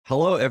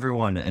Hello,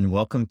 everyone, and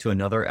welcome to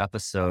another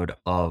episode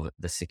of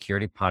the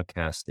Security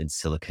Podcast in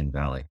Silicon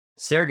Valley.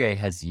 Sergej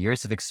has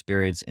years of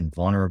experience in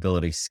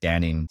vulnerability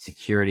scanning,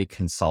 security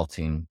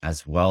consulting,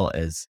 as well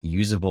as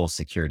usable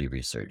security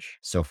research.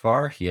 So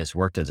far, he has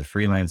worked as a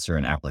freelancer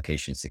in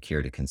application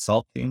security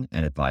consulting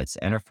and advised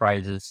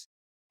enterprises.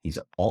 He's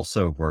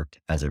also worked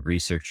as a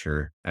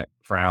researcher at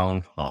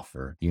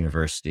Fraunhofer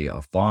University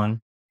of Bonn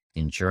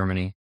in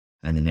Germany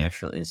and the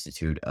National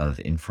Institute of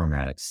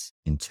Informatics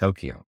in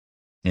Tokyo.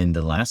 In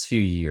the last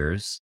few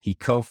years, he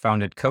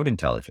co-founded Code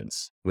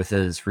Intelligence with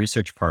his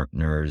research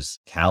partners,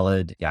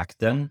 Khaled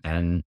Yakden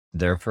and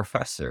their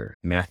professor,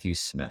 Matthew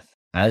Smith.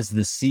 As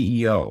the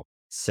CEO,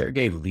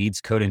 Sergej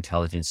leads Code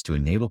Intelligence to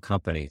enable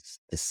companies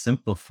to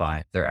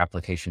simplify their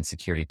application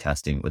security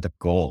testing with the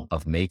goal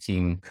of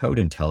making code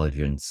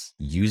intelligence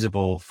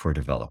usable for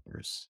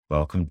developers.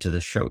 Welcome to the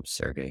show,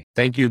 Sergej.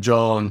 Thank you,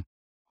 John.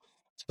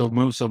 So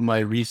most of my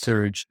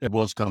research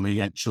was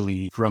coming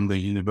actually from the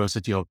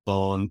University of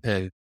Bonn.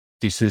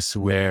 This is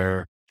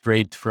where,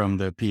 straight from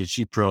the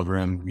PhD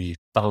program, we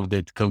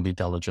founded Code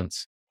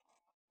Intelligence.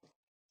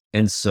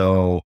 And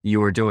so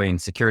you were doing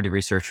security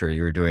research, or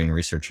you were doing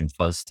research in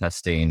fuzz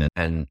testing,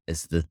 and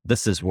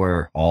this is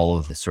where all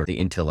of the sort of the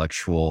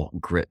intellectual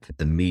grit,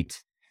 the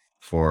meat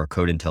for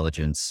Code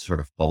Intelligence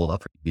sort of bubbled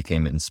up,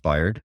 became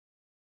inspired.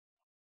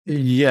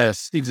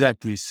 Yes,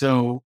 exactly.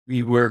 So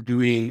we were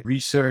doing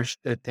research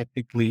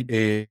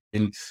technically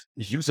in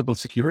usable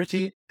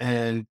security,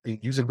 and in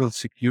usable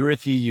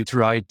security, you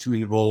try to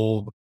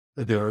involve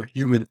the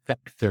human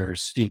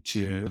factors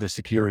into the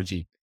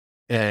security.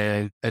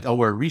 And at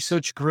our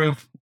research group,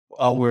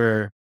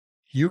 our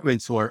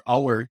humans or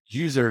our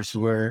users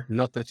were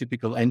not the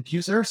typical end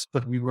users,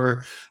 but we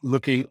were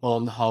looking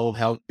on how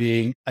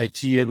helping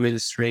IT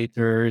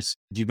administrators,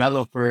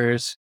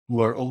 developers, who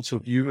are also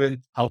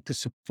human, how to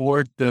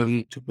support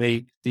them to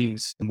make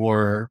things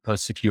more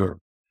secure.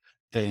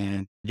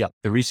 And yeah,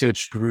 the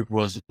research group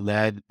was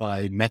led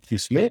by Matthew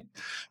Smith,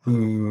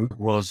 who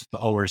was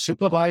our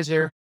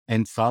supervisor,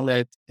 and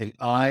Khaled and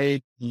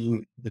I,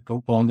 the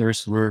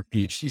co-founders, were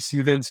PhD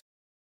students.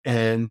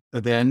 And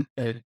then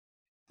at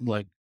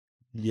like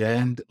the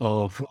end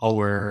of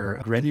our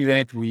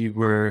graduate, we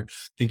were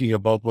thinking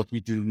about what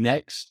we do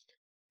next.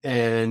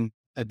 And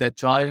at that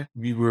time,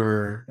 we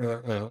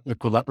were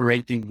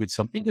collaborating with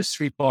some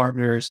industry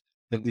partners.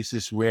 And this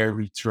is where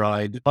we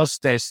tried bus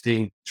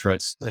testing,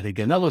 tried static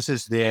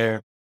analysis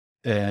there.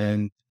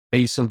 And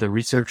based on the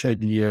research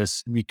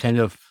ideas, we kind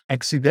of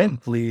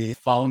accidentally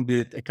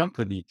founded a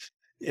company.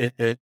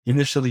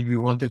 Initially, we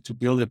wanted to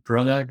build a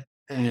product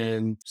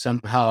and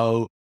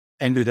somehow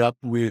ended up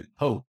with,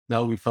 oh,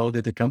 now we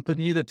founded a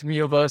company, the three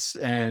of us,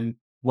 and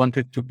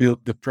wanted to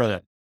build the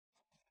product.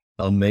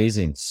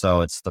 Amazing.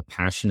 So it's the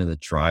passion and the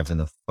drive and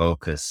the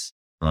focus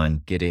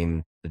on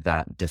getting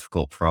that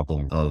difficult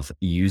problem of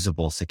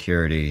usable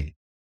security.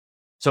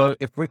 So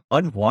if we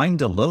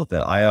unwind a little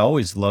bit, I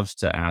always love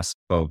to ask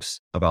folks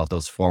about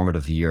those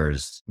formative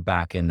years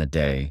back in the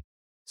day.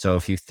 So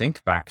if you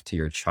think back to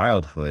your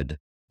childhood,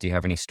 do you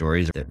have any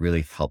stories that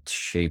really helped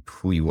shape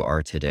who you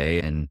are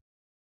today and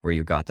where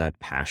you got that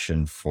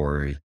passion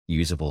for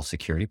usable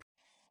security?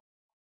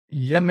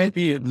 Yeah,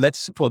 maybe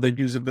let's for the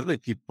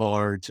usability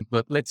part,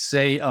 but let's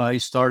say I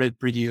started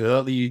pretty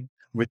early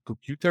with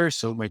computers.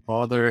 So my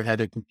father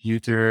had a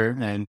computer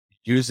and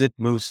used it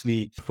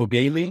mostly for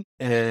gaming.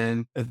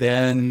 And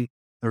then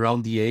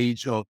around the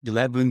age of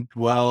 11,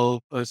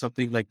 12, or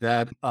something like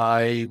that,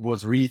 I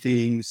was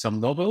reading some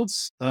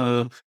novels.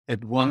 And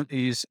one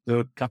is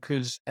The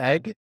Cuckoo's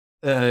Egg.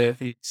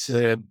 It's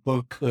a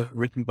book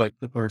written by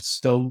Clifford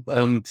Stowe,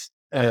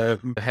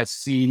 who has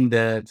seen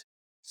that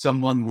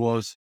someone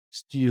was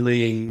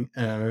stealing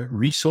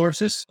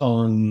resources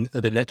on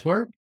the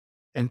network,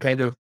 and kind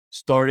of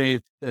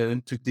started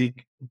to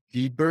dig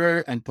deeper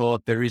and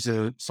thought there is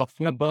a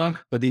software bug,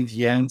 but in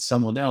the end,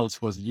 someone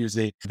else was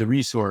using the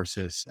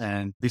resources.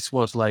 And this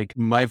was like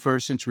my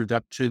first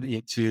introduction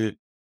into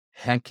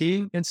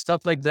hacking and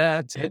stuff like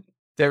that. And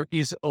there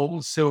is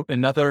also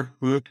another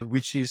book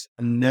which is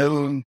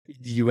unknown in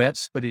the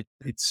US, but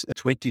it's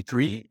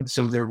 23.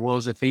 So there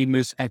was a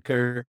famous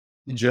hacker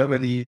in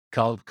Germany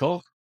called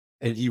Koch,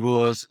 and he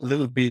was a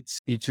little bit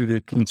into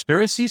the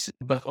conspiracies,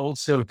 but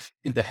also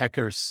in the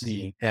hacker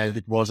scene. And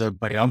it was a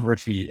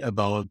biography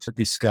about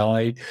this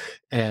guy.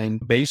 And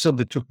based on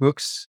the two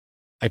books,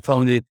 I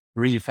found it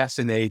really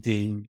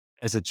fascinating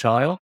as a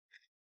child.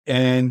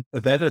 And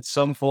then at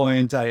some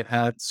point, I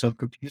had some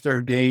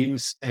computer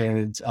games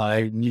and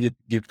I needed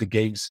to give the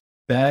games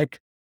back.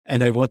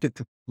 And I wanted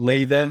to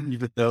play them,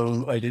 even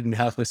though I didn't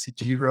have a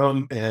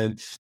CD-ROM.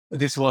 And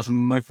this was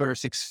my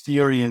first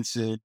experience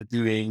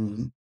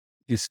doing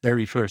this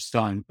very first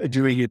time,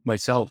 doing it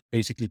myself,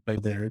 basically by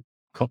the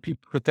copy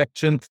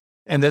protection.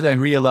 And then I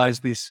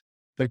realized this,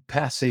 like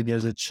passing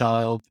as a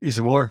child is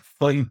more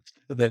fun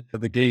than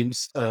the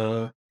games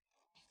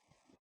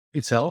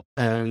itself.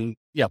 And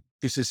yeah,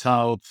 this is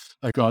how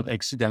I got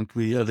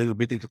accidentally a little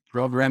bit into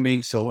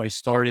programming. So I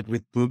started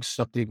with books,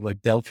 something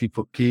like Delphi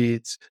for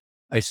Kids.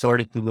 I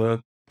started to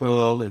learn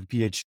Perl and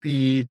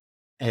PHP.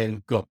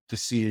 and got to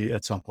see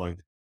at some point.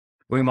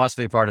 We must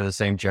be part of the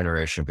same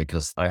generation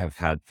because I have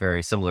had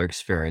very similar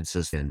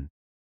experiences in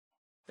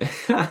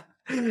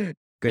good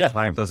Yeah.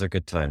 times. Those are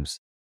good times.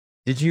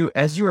 Did you,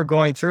 as you were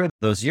going through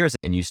those years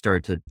and you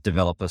started to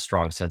develop a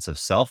strong sense of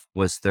self,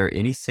 was there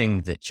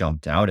anything that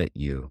jumped out at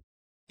you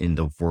in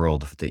the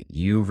world that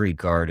you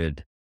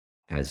regarded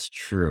as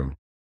true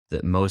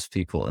that most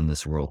people in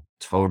this world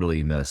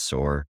totally miss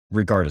or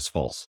regard as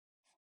false?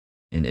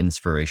 An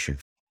inspiration.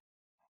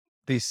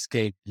 This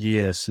came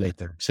years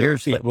later.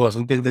 Seriously, it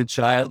wasn't in the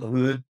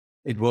childhood.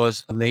 It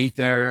was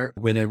later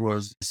when I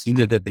was a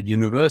student at the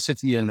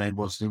university and I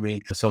was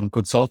doing some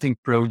consulting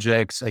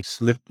projects. I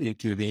slipped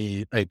into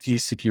the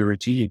IT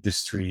security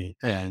industry.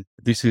 And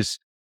this is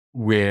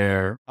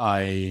where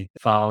I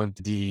found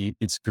the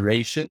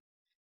inspiration.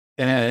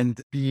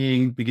 And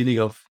beginning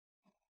of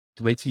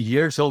 20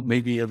 years old,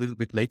 maybe a little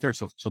bit later,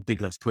 so something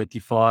like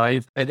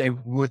 25, and I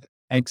would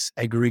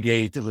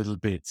aggregate a little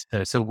bit.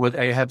 So what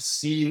I have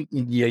seen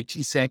in the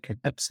ITsec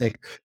and AppSec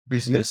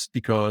business,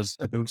 because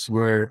those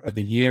were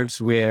the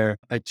years where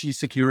IT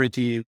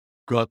security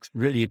got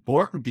really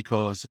important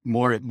because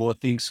more and more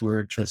things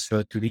were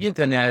transferred to the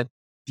internet.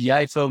 The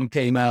iPhone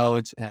came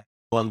out, and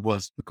one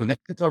was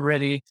connected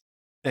already.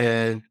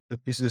 And the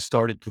business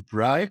started to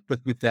thrive, but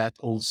with that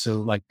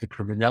also like the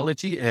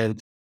criminality and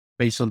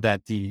based on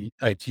that, the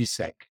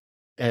ITsec.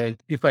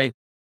 And if I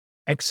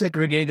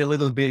exaggerate a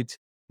little bit,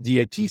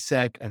 the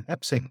ITsec and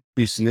AppSec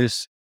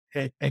business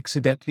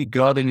accidentally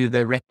got in a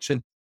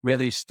direction where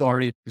they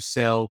started to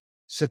sell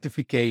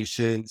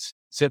certifications,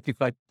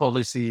 certified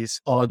policies,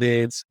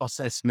 audits,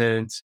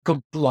 assessments,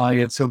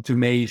 compliance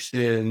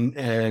automation,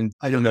 and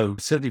I don't know,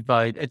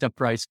 certified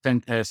enterprise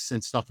pen tests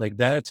and stuff like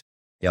that.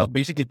 Yep.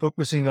 Basically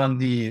focusing on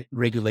the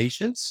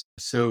regulations.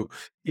 So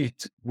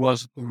it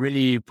was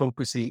really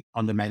focusing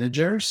on the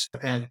managers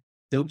and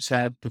those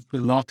had a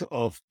lot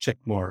of check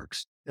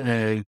marks.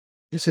 And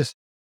this is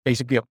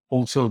basically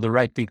also the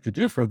right thing to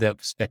do from their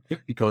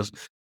perspective, because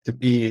to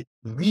be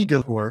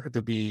legal or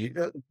to be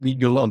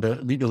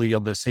legally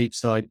on the safe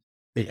side,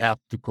 they have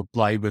to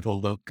comply with all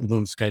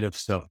those kind of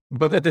stuff.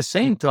 But at the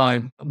same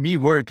time, me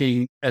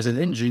working as an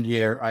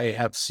engineer, I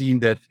have seen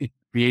that it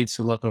creates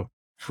a lot of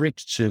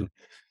friction.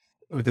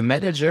 The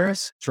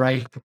managers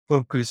try to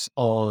focus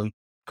on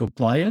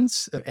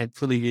compliance and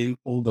filling in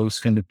all those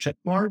kind of check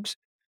marks.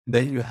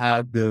 Then you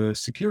have the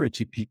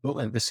security people,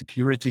 and the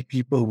security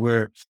people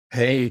were,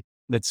 hey,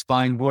 let's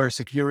find more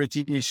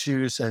security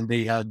issues. And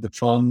they had the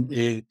fun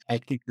in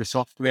hacking the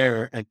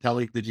software and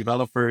telling the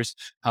developers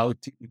how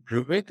to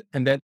improve it.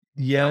 And then,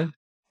 yeah,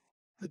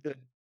 the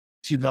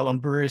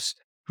developers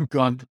who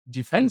got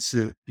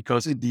defensive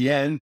because in the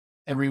end,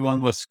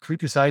 everyone was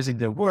criticizing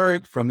their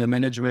work from the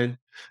management.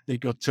 They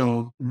got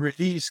to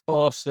release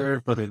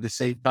faster, but at the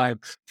same time,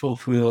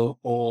 fulfill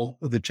all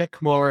the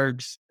check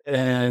marks.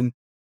 And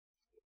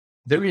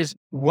there is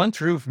one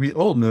truth we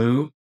all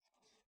know,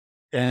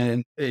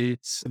 and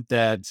it's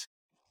that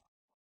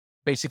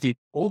basically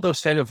all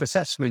those kind of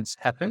assessments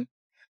happen,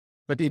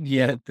 but in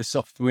the end, the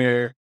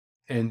software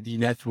and the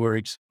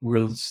networks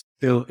will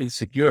still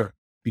insecure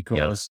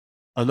because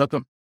a lot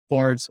of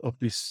parts of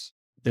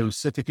those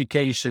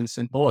certifications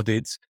and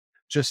audits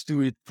just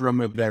do it from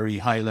a very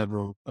high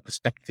level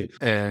perspective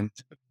and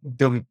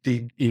don't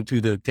dig into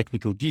the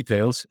technical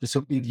details.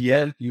 So in the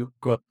end, you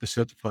got the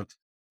certified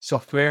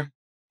software,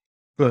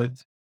 but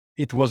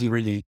it wasn't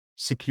really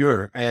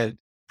secure. And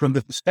from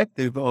the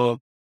perspective of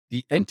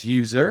the end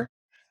user,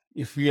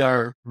 if we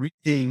are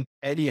reading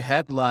any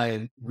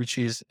headline which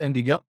is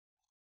ending up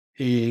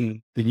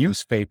in the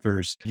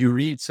newspapers, you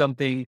read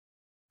something,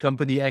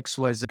 company X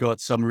was got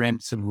some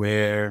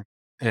ransomware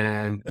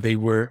and they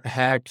were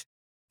hacked.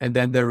 And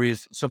then there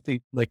is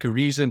something like a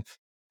reason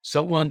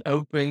someone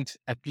opened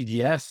a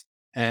PDF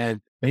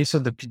and based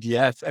on the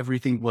PDF,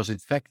 everything was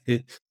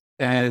infected.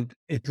 And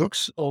it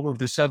looks all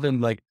of a sudden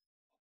like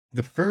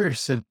the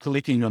person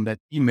clicking on that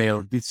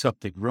email did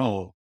something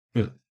wrong.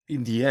 But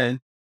in the end,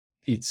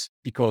 it's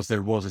because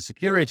there was a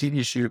security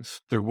issue,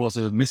 there was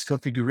a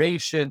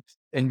misconfiguration,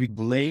 and we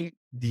blame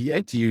the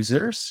end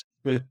users.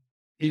 But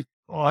if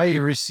I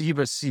receive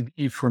a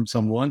CD from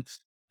someone,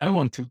 I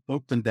want to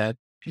open that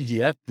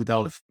PDF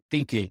without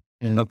thinking.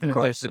 And of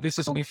course, this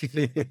is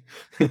basically,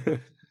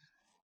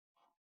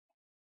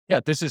 yeah,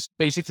 this is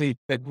basically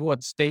at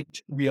what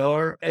stage we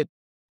are at.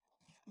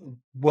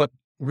 What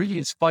really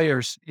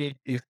inspires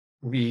if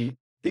we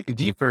dig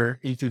deeper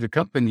into the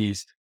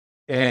companies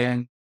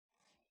and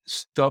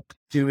stop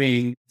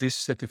doing this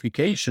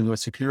certification or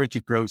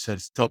security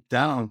process top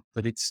down,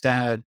 but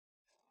instead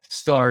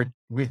start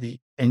with the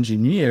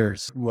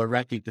engineers who are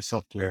writing the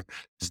software.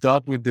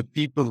 Start with the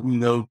people who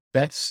know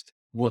best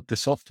what the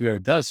software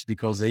does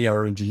because they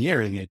are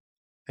engineering it.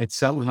 And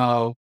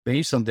somehow,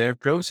 based on their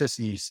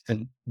processes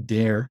and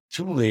their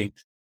tooling,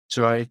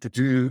 try to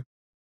do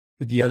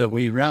the other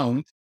way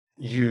around.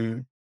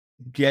 You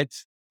get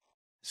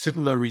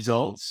similar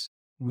results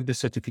with the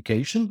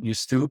certification. You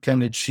still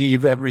can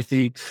achieve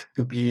everything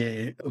to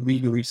be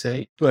legally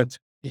safe, but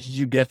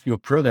you get your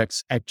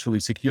products actually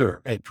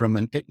secure. And from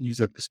an end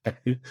user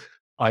perspective,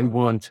 I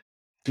want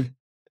to,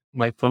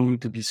 my phone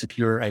to be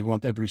secure. I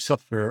want every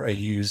software I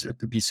use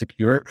to be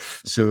secure.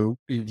 So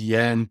in the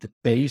end,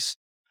 based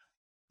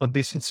on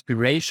this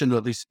inspiration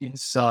or this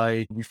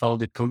insight, we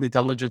founded Code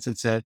Intelligence and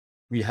said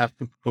we have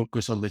to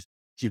focus on the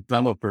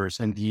developers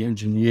and the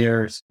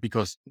engineers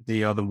because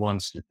they are the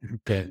ones who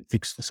can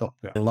fix the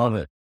software. I love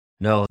it.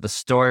 No, the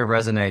story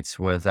resonates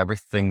with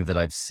everything that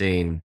I've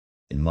seen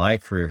in my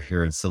career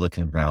here in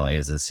Silicon Valley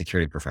as a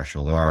security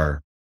professional.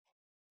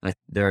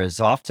 There is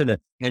often a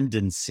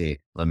tendency,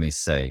 let me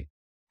say,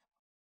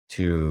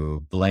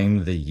 to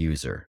blame the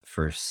user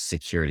for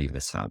security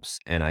mishaps.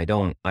 And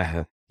I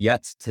have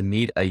yet to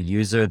meet a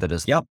user that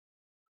is, yep,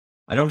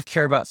 I don't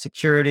care about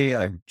security.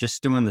 I'm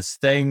just doing this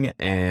thing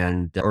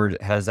or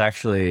has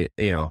actually,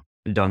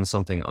 done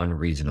something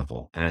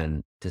unreasonable,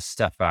 and to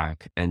step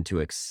back and to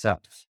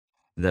accept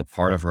that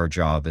part of our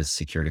job as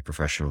security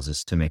professionals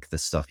is to make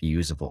this stuff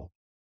usable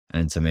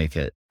and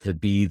to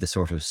be the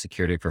sort of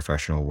security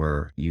professional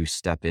where you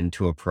step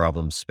into a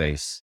problem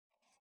space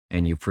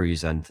and you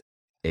present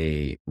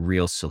a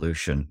real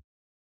solution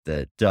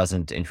that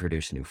doesn't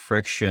introduce new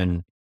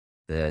friction,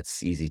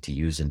 that's easy to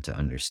use and to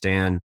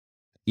understand.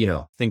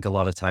 I think a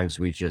lot of times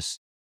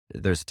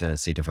there's a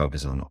tendency to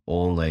focus on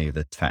only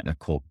the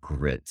technical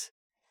grit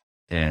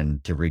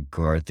and to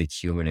regard the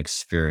human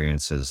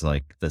experience as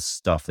like the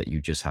stuff that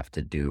you just have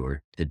to do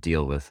or to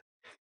deal with.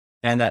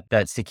 And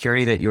that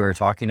security that you were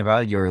talking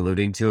about, you're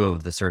alluding to,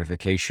 of the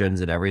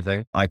certifications and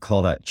everything, I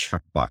call that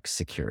checkbox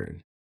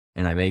security.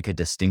 And I make a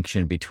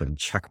distinction between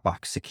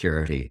checkbox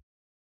security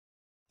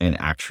and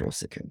actual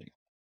security.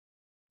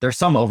 There's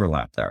some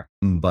overlap there,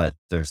 but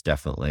there's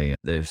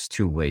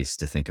two ways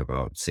to think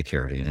about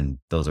security. And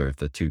those are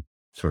the two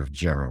sort of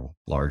general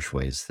large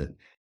ways that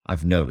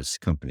I've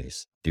noticed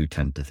companies do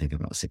tend to think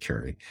about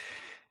security.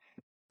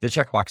 The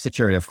checkbox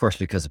security, of course,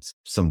 because it's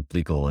some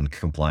legal and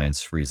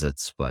compliance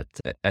reasons, but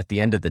at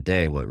the end of the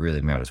day, what really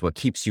matters, what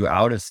keeps you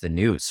out of the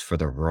news for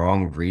the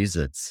wrong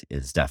reasons,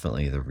 is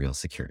definitely the real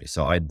security.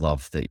 So I'd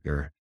love that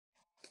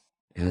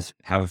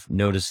have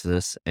noticed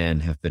this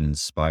and have been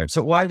inspired.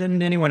 So why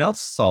didn't anyone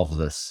else solve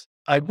this?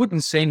 I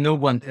wouldn't say no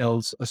one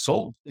else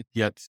solved it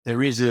yet.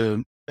 There is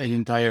an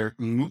entire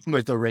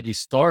movement already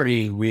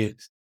starting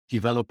with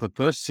developer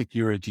first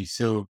security.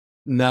 So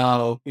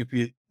now if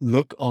you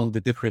look on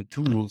the different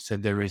tools,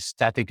 and there is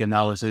static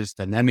analysis,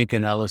 dynamic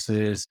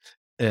analysis,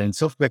 and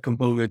software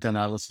component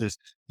analysis,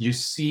 you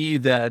see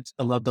that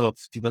a lot of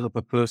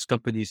developer first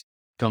companies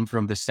come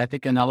from the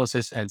static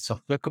analysis and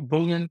software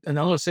component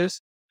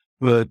analysis,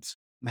 but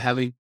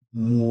having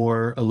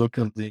more a look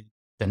at the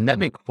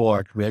dynamic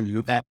part where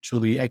you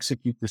actually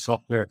execute the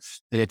software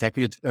and attack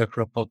it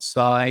from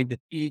outside,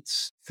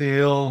 it's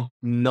still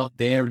not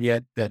there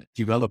yet that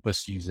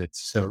developers use it.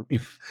 So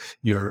if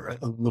you're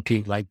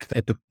looking like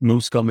at the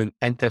most common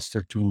pen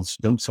tester tools,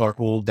 those are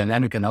all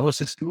dynamic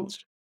analysis tools,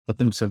 but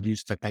those are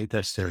used by pen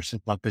testers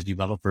and not as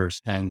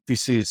developers. And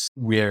this is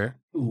where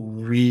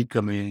we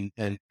come in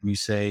and we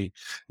say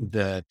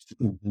that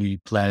we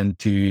plan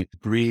to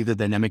bring the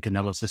dynamic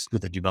analysis to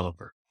the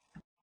developer.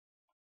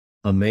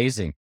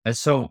 Amazing. And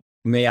so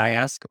may I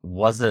ask,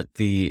 was it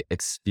the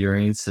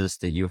experiences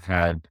that you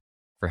had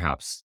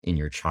perhaps in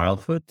your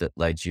childhood that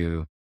led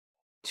you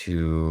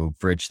to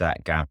bridge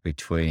that gap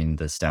between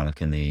the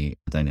static and the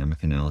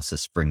dynamic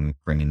analysis, bringing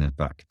it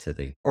back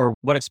or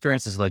what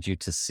experiences led you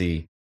to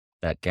see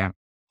that gap?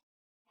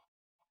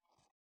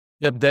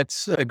 Yeah,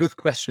 that's a good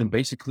question.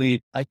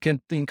 Basically, I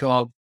can think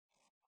of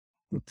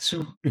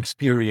two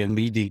experience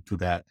leading to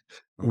that.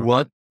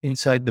 One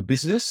inside the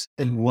business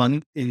and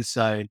one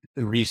inside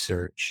the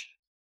research.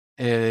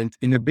 And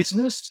in the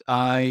business,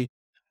 I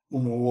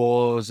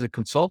was a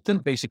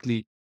consultant,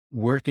 basically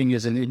working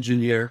as an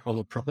engineer on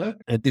a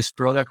product. And this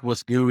product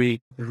was going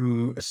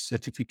through a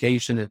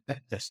certification and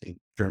testing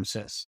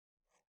process.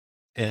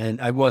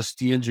 And I was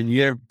the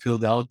engineer,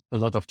 filled out a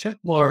lot of check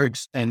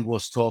marks and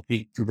was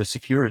talking to the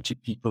security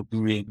people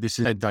doing this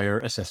entire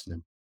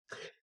assessment.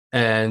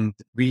 And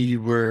we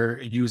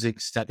were using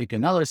static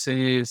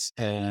analysis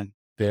and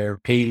their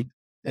paid,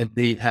 and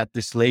they had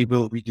this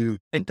label. We do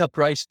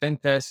enterprise pen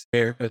test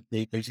where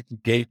they basically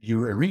gave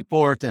you a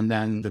report, and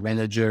then the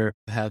manager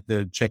had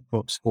the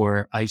checkbox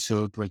for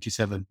ISO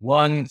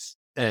 271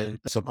 and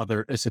some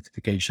other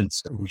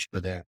certifications which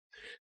were there.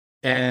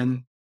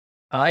 And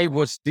I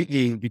was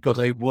digging because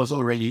I was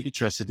already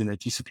interested in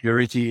IT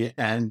security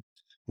and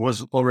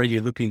was already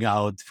looking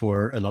out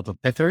for a lot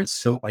of patterns.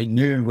 So I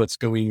knew what's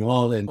going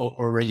on and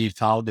already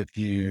found a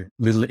few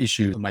little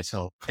issues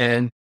myself.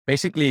 And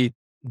basically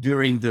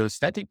during the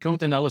static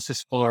code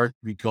analysis part,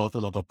 we got a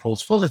lot of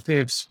false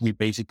positives. We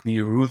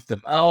basically ruled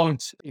them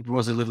out. It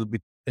was a little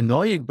bit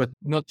annoying, but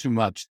not too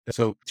much.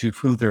 So to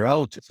filter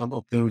out some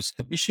of those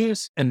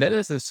issues. And then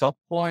as a sub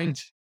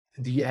point,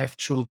 the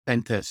actual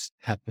pen test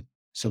happened.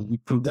 So we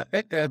put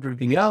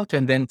everything out,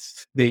 and then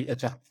they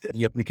attacked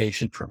the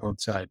application from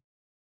outside.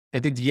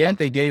 And in the end,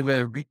 they gave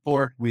a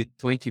report with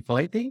 20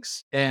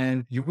 findings.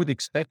 And you would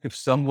expect if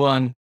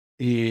someone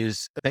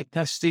is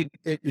testing,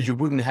 you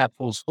wouldn't have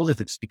false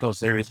positives because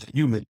there is a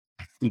human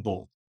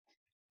involved.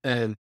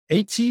 And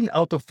 18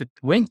 out of the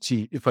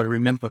 20, if I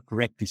remember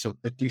correctly. So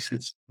at least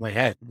it's my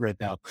head right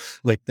now,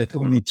 like that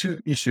only 2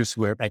 issues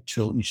were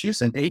actual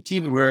issues and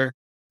 18 were,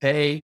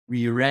 hey,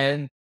 we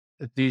ran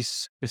this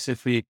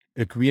specific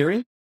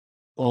query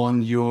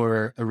on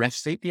your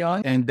REST API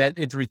and then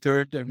it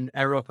returned an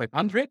error of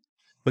 500.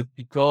 But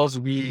because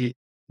we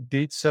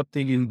did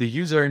something in the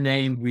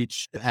username,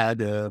 which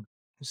had a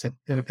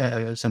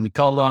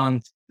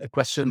semicolon, a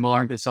question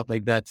mark and stuff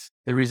like that,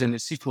 there is an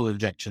SQL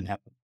injection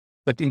happened.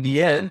 But in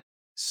the end,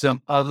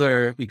 some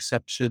other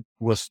exception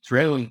was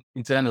thrown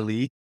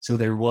internally. So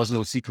there was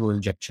no SQL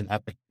injection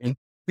happening. And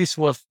this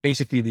was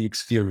basically the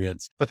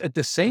experience. But at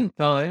the same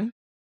time,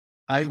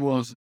 I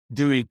was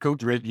doing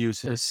code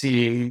reviews and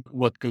seeing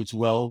what goes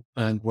well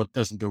and what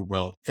doesn't go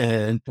well.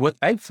 And what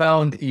I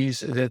found is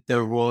that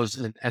there was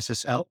an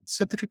SSL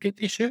certificate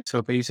issue.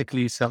 So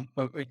basically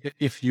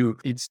if you,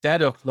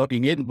 instead of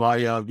logging in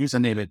via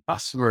username and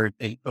password,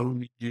 they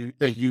only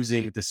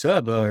using the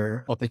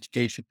server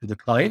authentication to the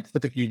client,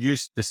 but if you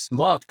use the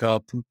smart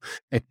card to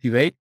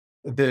activate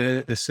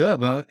the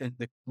server and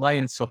the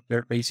client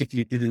software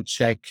basically didn't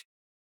check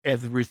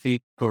everything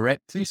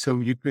correctly.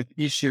 So you could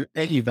issue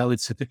any valid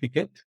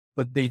certificate,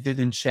 but they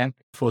didn't check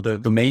for the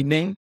domain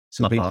name.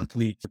 So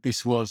basically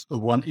this was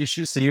one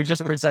issue. So you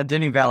just present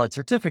any valid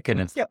certificate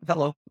and yeah,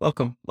 hello,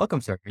 welcome,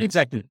 sir.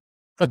 Exactly.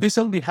 But this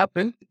only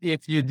happened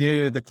if you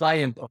do the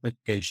client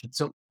authentication.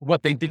 So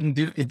what they didn't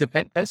do in the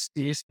pen test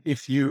is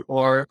if you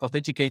are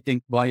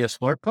authenticating via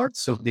smart card.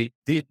 So they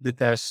did the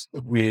test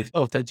with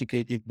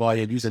authenticating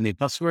via username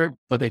password,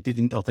 but they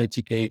didn't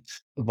authenticate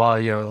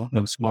via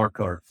no smart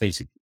card,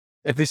 basically.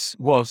 This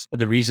was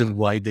the reason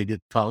why they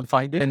did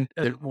find it. And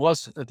there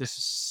was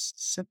this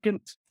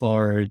second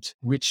part,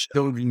 which I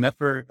don't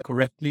remember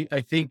correctly.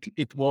 I think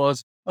it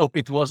was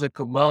a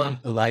command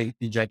line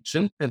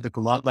injection. And the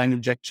command line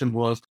injection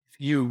was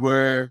if you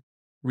were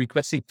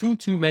requesting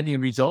too many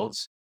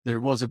results, there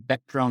was a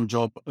background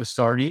job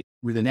started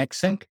with an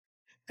exec.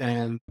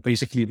 And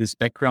basically this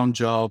background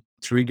job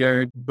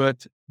triggered,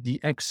 but the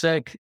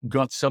exec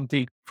got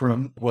something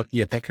from what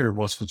the attacker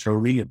was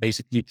controlling. And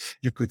basically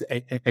you could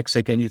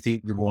exec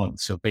anything you want.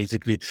 So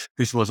basically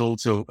this was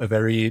also a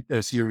very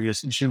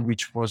serious issue,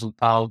 which was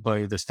found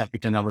by the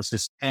static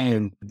analysis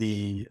and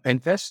the pen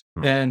test.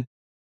 And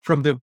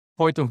from the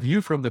point of view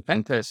from the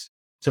pen test,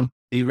 so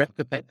they read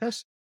the pen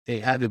test, they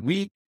had a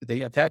week,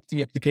 they attacked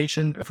the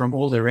application from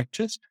all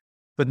directions,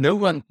 but no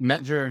one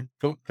measured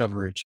code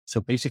coverage.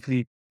 So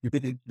basically you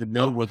didn't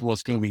know what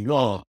was going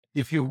on.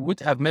 If you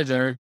would have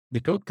measured the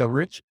code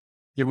coverage,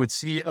 you would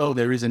see, oh,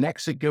 there is an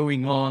exit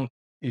going on.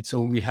 It's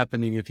only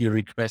happening if you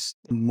request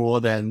more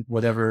than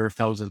whatever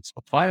thousands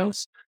of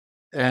files.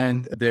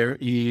 And there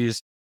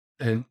is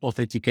an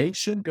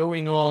authentication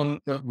going on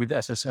with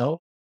SSL,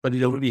 but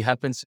it only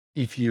happens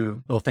if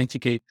you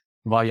authenticate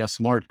via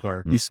smart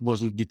card. This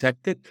wasn't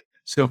detected.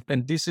 So,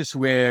 and this is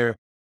where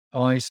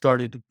I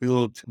started to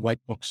build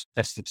white box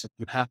testing. So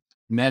you have to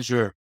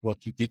measure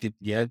what you did at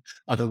the end.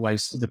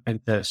 Otherwise, the pen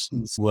test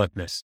is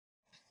worthless.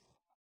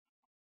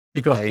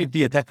 Because if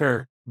the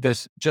attacker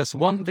does just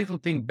one little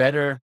thing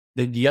better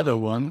than the other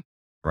one,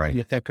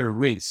 the attacker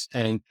wins.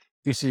 And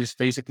this is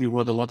basically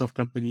what a lot of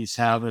companies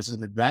have as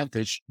an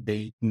advantage.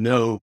 They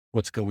know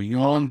what's going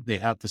on. They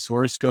have the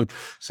source code.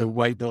 So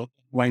why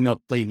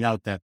not playing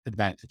out that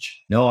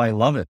advantage? No, I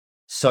love it.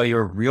 So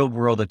your real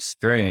world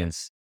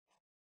experience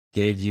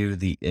gave you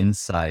the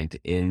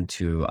insight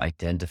into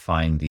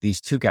identifying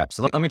these two gaps.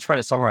 So let me try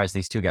to summarize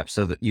these two gaps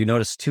so that you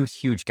notice two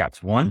huge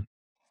gaps. One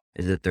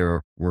is that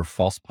there were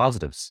false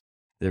positives.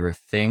 There were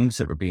things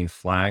that were being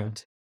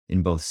flagged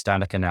in both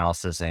static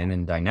analysis and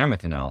in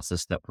dynamic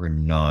analysis that were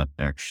not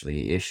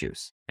actually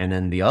issues. And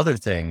then the other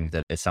thing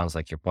that it sounds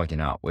like you're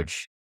pointing out,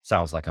 which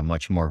sounds like a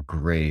much more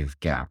grave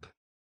gap,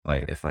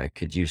 like if I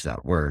could use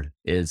that word,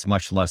 is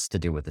much less to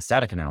do with the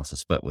static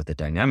analysis, but with the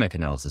dynamic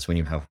analysis. When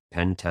you have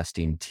pen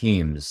testing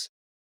teams,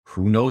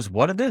 who knows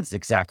what it is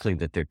exactly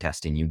that they're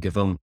testing? You give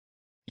them,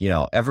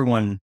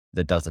 everyone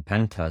that does a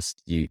pen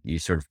test, you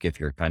sort of give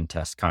your pen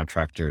test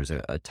contractors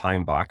a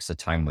time box, a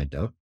time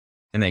window,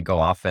 and they go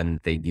off and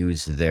they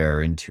use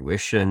their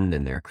intuition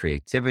and their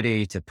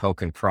creativity to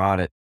poke and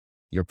prod at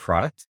your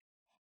product.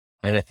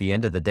 And at the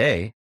end of the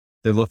day,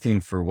 they're looking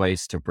for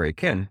ways to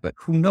break in, but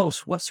who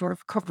knows what sort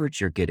of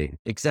coverage you're getting.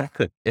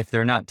 Exactly. If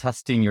they're not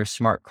testing your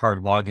smart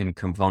card login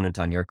component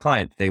on your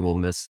client, they will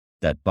miss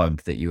that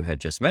bug that you had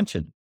just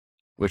mentioned,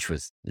 which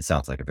it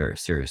sounds like a very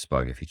serious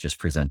bug. If you just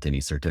present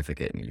any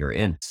certificate and you're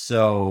in.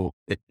 So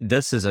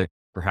this is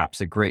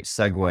perhaps a great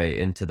segue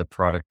into the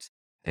product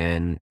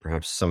and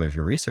perhaps some of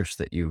your research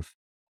that you've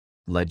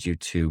led you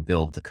to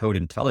build the code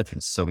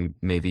intelligence. So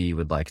maybe you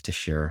would like to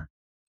share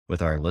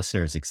with our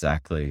listeners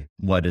exactly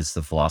what is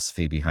the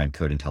philosophy behind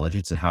code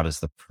intelligence and how does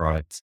the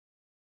product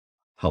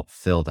help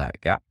fill that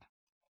gap?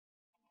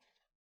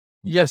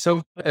 Yeah.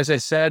 So as I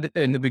said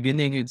in the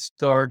beginning, it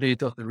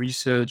started on the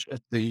research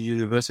at the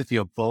University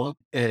of Bonn,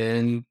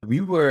 and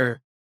we were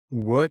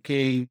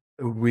working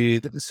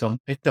with some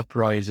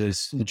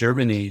enterprises in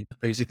Germany,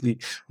 basically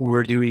who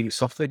were doing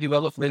software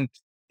development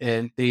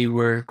and they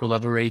were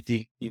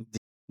collaborating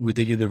with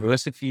the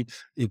university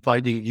in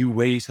finding new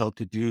ways how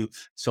to do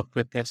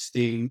software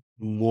testing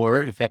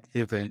more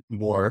effective and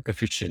more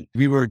efficient.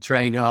 We were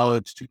trying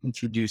out to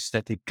introduce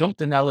static code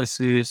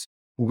analysis,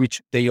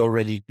 which they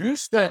already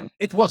used, and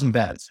it wasn't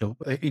bad. So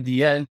in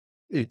the end,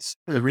 it's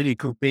a really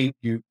cool thing.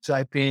 You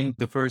type in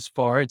the first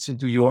parts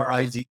into your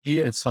IDE,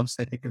 and some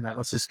static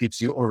analysis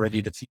gives you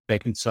already the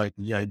feedback inside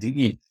the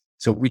IDE.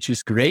 So, which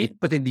is great,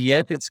 but in the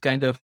end, it's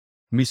kind of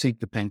missing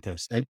the pen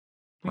test. And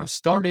I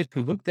started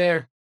to look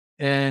there.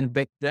 And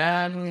back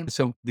then,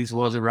 so this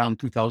was around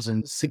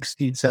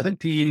 2016,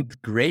 17,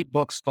 gray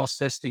box cross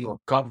testing or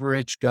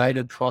coverage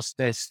guided cross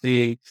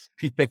testing,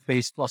 feedback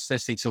based cross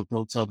testing. So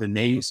those are the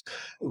names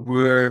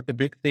were a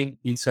big thing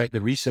inside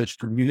the research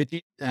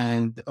community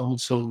and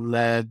also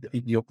led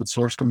in the open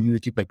source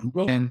community by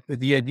Google. And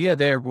the idea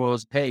there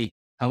was, hey,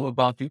 how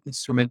about you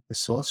instrument the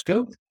source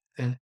code?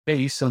 And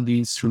based on the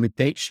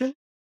instrumentation,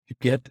 you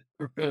get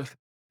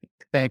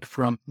feedback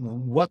from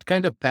what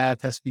kind of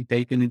path has been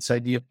taken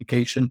inside the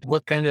application,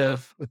 what kind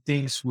of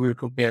things were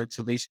compared.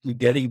 So basically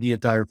getting the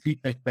entire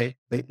feedback back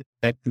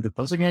to the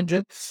Fuzzing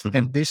engine.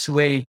 And this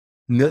way,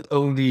 not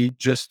only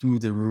just do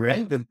the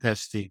random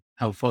testing,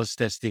 how fuzz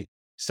testing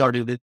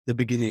started at the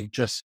beginning,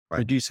 just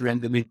produce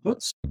random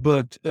inputs,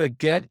 but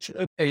get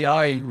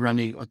AI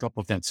running on top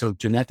of that. So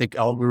genetic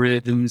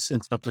algorithms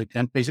and stuff like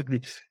that, basically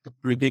to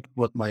predict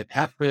what might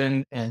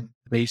happen. And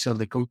based on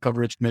the code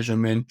coverage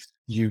measurement,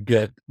 you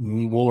get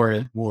more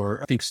and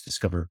more things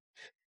discovered.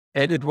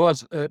 And it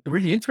was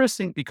really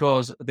interesting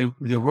because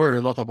there were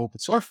a lot of open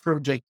source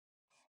projects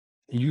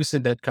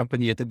using that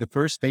company at the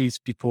first phase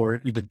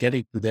before even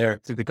getting to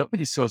the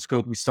company source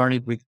code. We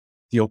started with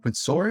the open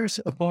source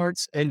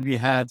parts, and we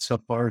had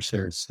some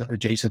parsers,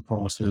 JSON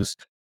parsers,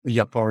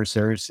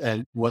 parsers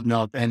and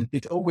whatnot. And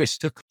it always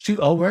took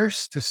 2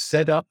 hours to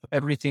set up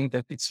everything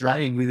that it's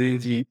running within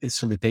the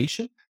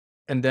instrumentation.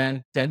 And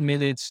then 10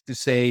 minutes to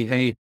say,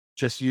 hey,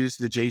 just use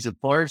the JSON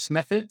parse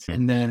method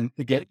and then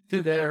get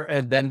to there.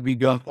 And then we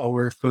got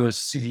our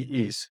first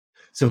CDEs.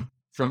 So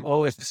from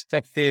our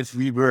perspective,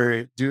 we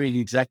were doing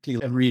exactly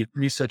every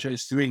researcher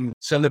is doing,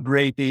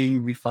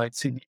 celebrating, we find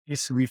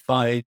CDs, we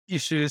find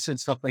issues and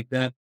stuff like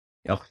that.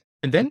 Yep.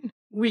 And then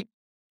we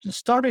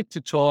started to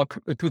talk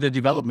to the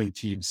development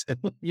teams. And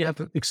what we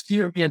have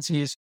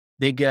experiences,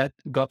 they got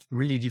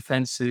really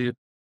defensive.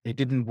 They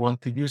didn't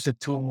want to use the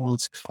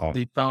tools. Oh.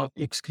 They found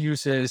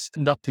excuses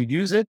not to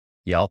use it.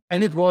 Yep.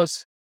 And it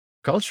was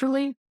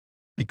culturally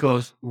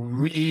because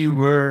we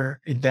were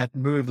in that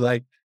mood,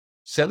 like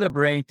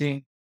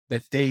celebrating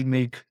that they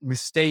make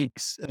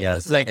mistakes.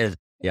 Yes. Like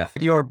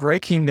you're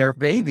breaking their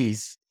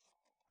babies.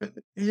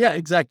 Yeah,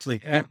 exactly.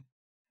 And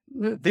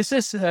this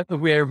is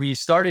where we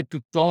started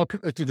to talk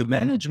to the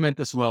management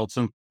as well.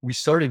 So we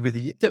started with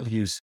the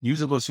interviews.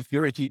 Usable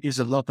security is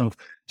a lot of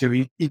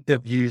doing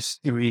interviews,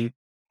 doing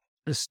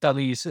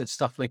studies and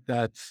stuff like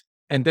that.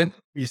 And then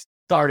we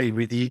started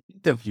with the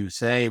interviews.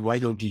 Hey, why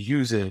don't you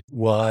use it?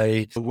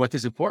 Why? What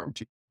is important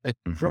to you?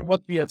 And from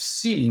what we have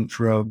seen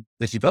from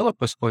the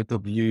developer's point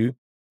of view,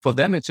 for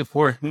them, it's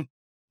important.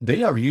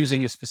 They are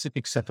using a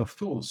specific set of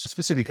tools,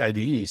 specific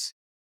IDEs.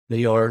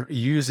 They are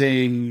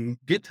using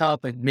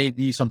GitHub and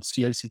maybe some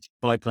CI/CD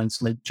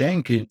pipelines like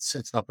Jenkins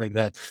and stuff like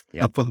that.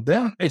 Yep. And for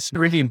them, it's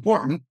really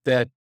important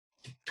that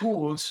the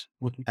tools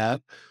would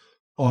have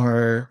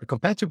are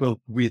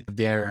compatible with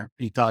their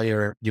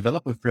entire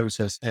development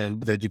process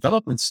and the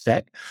development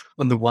stack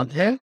on the one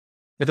hand.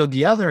 But on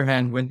the other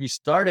hand, when we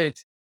started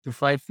to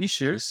find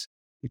issues,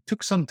 it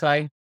took some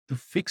time to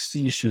fix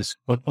the issues,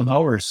 but on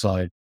our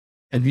side.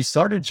 And we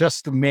started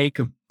just to make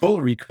a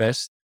pull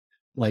request,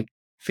 like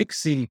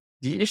fixing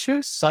the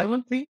issues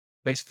silently,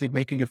 basically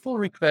making a pull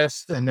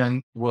request and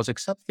then was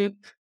accepted.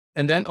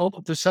 And then all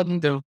of a sudden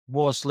there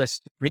was less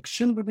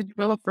friction with the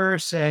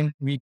developers and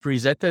we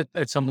presented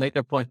at some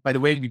later point, by the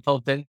way, we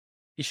found 10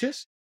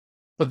 issues,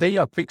 but they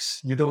are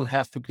fixed. You don't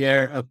have to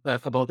care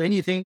about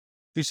anything.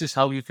 This is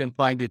how you can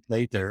find it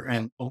later.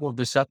 And all of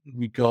a sudden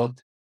we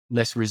got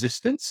less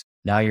resistance.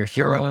 Now you're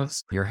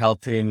heroes. You're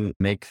helping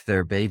make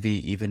their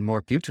baby even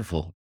more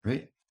beautiful,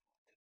 right?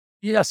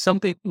 Yeah,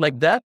 something like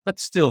that, but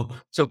still.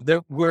 So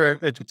there were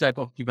two types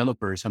of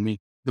developers. I mean,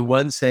 the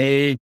ones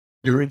say,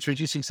 you're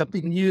introducing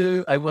something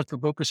new. I want to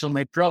focus on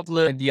my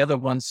problem. And the other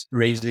ones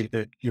raising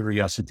the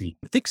curiosity.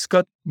 Things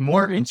got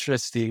more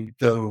interesting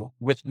though,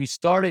 when we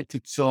started to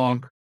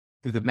talk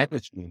to the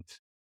management.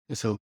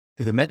 So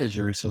to the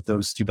managers of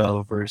those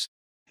developers,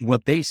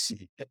 what they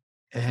see.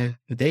 And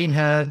they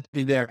had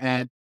in their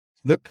hand,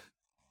 look,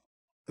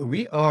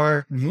 we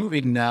are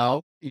moving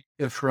now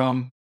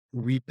from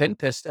we pen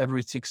test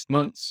every 6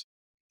 months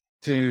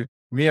to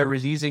we are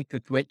releasing to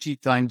 20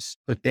 times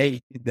a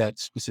day in that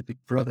specific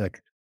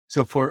product.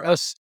 So for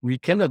us, we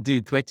cannot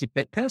do 20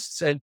 pen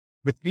tests. And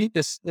between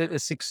this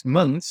 6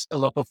 months, a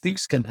lot of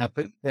things can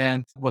happen.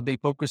 And what they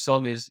focus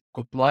on is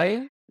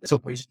compliance. So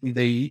basically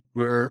they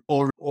were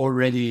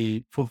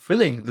already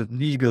fulfilling the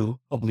legal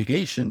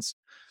obligations.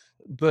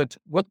 But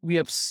what we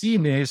have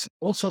seen is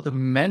also the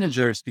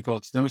managers,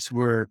 because those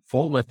were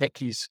former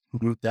techies who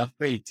moved that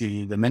way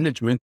to the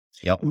management,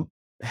 Yep. who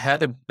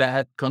had a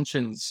bad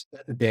conscience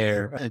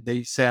there.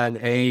 They said,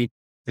 hey,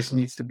 this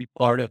needs to be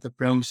part of the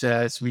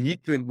process. We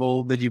need to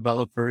involve the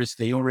developers.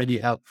 They already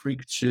have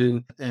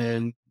friction.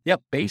 And yeah,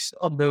 based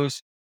on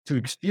those two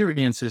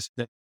experiences,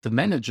 that the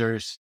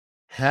managers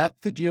have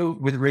to deal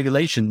with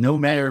regulation no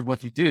matter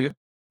what you do.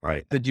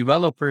 Right. The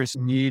developers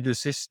need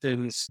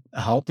assistance,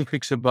 how to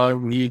fix a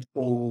bug, we need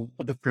all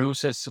the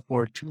process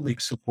support, tooling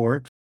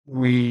support.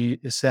 We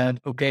said,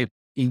 okay,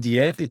 in the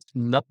end, it's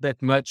not that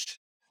much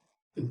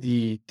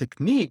the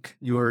technique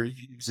you're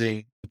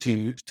using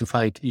to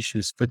fight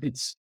issues, but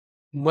it's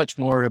much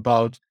more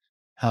about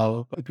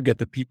how to get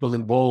the people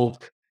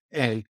involved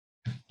and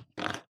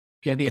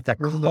getting It's a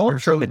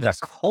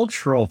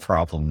cultural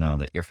problem now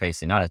that you're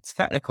facing, not a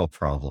technical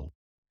problem.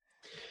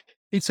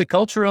 It's a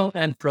cultural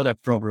and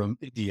product problem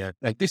in the end.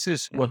 Like, this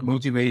is what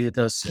motivated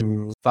us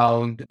to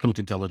found Code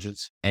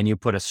Intelligence. And you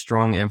put a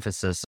strong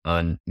emphasis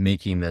on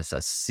making this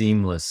a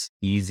seamless,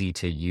 easy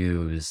to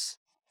use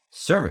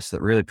service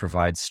that really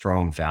provides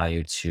strong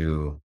value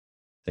to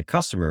the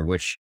customer,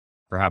 which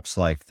perhaps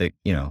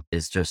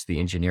is just the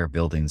engineer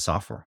building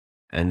software.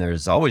 And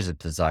there's always a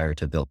desire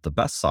to build the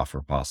best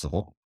software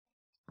possible,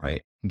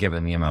 right?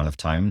 Given the amount of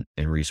time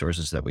and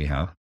resources that we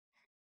have.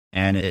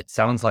 And it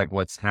sounds like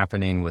what's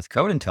happening with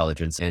Code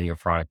Intelligence in your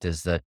product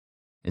is that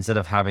instead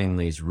of having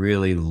these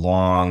really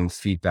long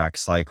feedback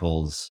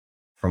cycles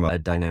from a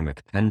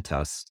dynamic pen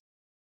test,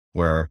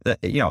 where,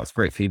 it's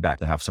great feedback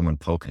to have someone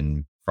poke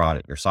and prod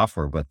at your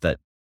software, but that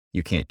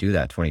you can't do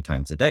that 20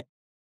 times a day.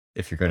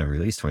 If you're going to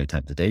release 20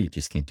 times a day, you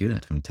just can't do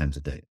that 20 times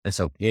a day. And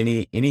so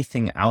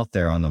anything out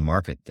there on the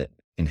market that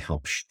can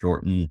help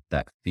shorten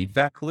that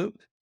feedback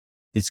loop,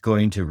 it's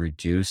going to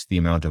reduce the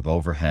amount of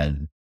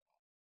overhead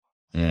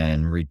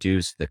and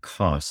reduce the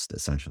cost,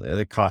 essentially.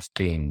 The cost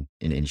being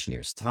an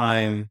engineer's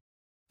time,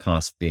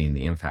 cost being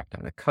the impact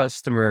on the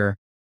customer,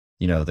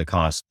 the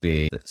cost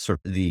being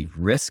the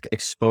risk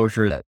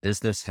exposure that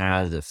business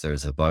has if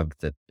there's a bug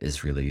that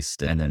is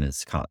released and then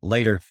it's caught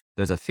later.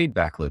 There's a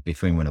feedback loop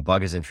between when a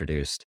bug is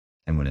introduced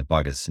and when a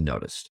bug is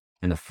noticed.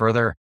 And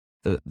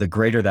the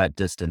greater that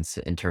distance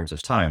in terms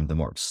of time, the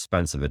more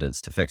expensive it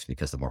is to fix,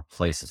 because the more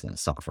places that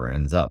software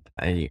ends up.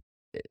 And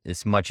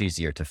it's much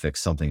easier to fix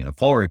something in a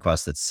pull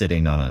request that's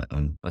sitting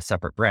on a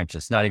separate branch.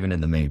 It's not even in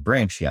the main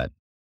branch yet,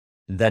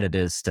 than it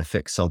is to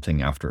fix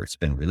something after it's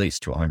been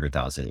released to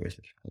 100,000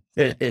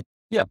 users.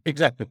 Yeah,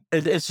 exactly.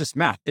 It's just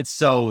math. It's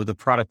so the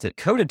product at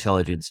Code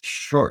Intelligence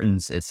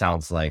shortens, it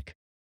sounds like,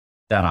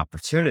 that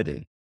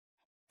opportunity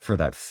for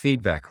that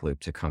feedback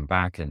loop to come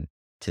back and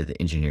to the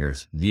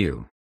engineer's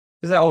view.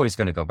 Because they're always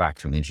going to go back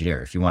to an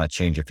engineer. If you want to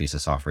change a piece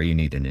of software, you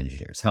need an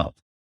engineer's help.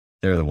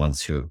 They're the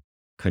ones who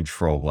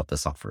control what the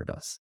software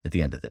does at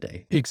the end of the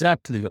day.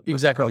 Exactly.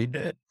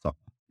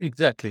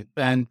 Exactly.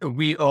 And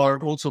we are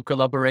also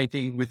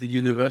collaborating with the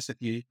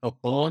University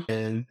of Bonn,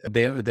 and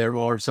there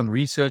are some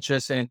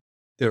researchers, and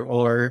there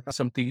are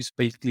some things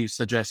basically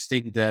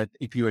suggesting that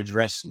if you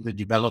address the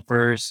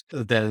developers,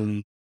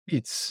 then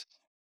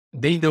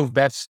they know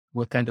best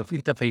what kind of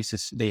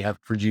interfaces they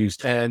have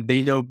produced, and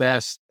they know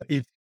best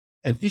if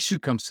an issue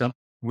comes up,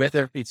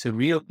 whether it's a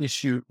real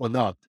issue or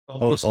not.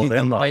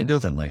 They know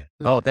instantly.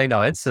 They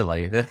know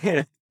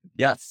instantly.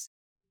 Yes.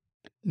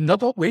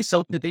 Not always,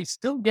 so they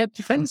still get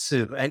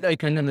defensive. And I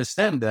can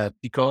understand that,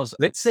 because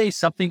let's say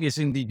something is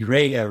in the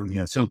gray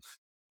area. So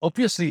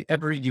obviously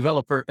every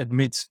developer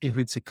admits if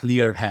it's a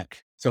clear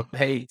hack. So,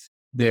 hey,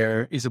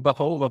 there is a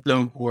buffer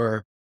overflow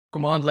or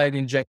command line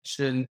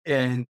injection,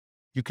 and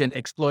you can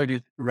exploit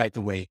it right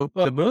away.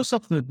 But most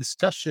of the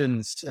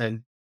discussions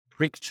and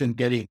friction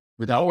getting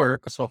with our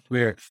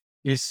software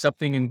is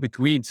something in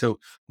between. So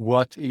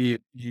what if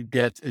you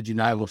get a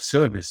denial of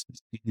service?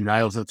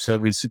 Denials of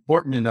service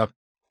important enough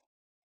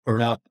or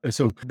not?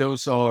 So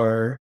those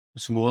are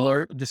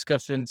smaller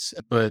discussions,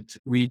 but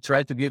we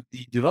try to give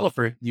the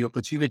developer the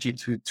opportunity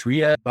to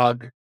triage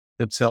bug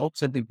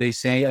themselves. And if they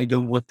say, I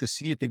don't want to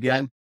see it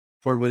again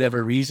for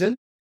whatever reason,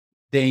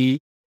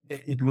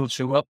 it will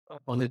show up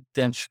on a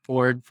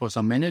dashboard for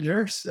some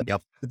managers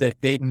that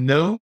they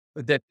know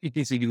that it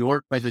is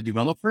ignored by the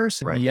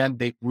developers. Right. And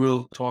they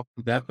will talk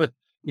to that, but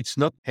it's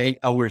not, hey,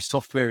 our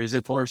software is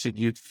enforcing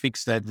you to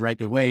fix that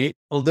right away.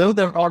 Although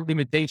there are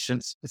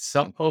limitations,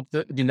 some of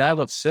the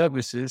denial of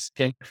services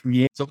can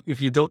create. So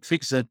if you don't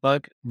fix that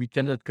bug, we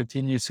cannot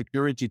continue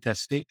security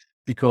testing,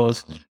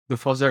 because the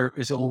fuzzer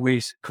is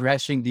always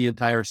crashing the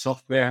entire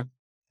software,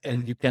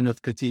 and you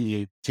cannot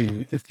continue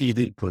to feed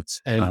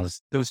inputs. And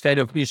those kind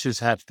of issues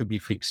have to be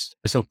fixed.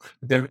 So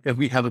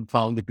we haven't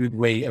found a good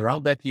way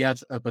around that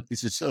yet, but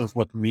this is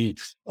what we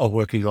are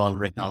working on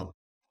right now.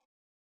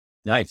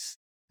 Nice.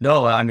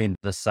 No, I mean,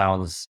 it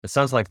sounds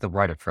like the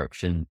right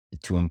approach, and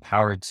to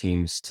empower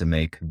teams to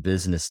make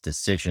business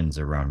decisions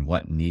around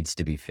what needs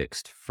to be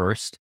fixed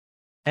first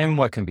and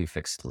what can be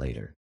fixed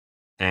later.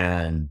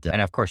 And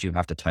of course you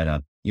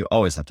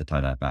always have to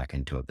tie that back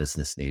into a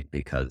business need,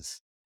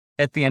 because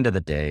at the end of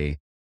the day,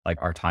 Like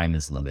our time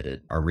is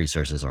limited, our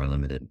resources are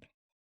limited,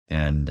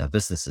 and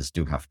businesses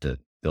do have to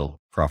build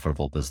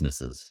profitable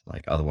businesses.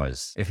 Like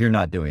otherwise, if you're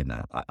not doing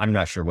that, I'm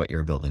not sure what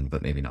you're building,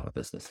 but maybe not a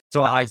business.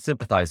 So I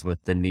sympathize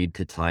with the need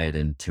to tie it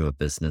into a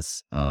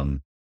business.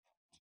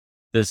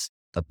 This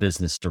a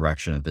business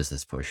direction, a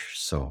business push.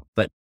 So,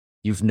 but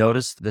you've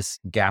noticed this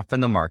gap in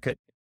the market.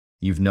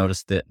 You've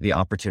noticed that the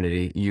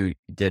opportunity you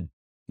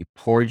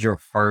poured your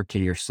heart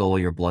and your soul,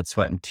 your blood,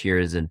 sweat, and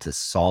tears into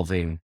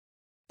solving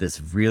this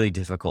really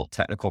difficult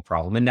technical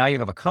problem. And now you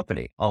have a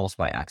company almost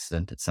by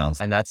accident, it sounds,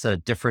 and that's a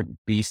different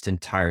beast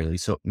entirely.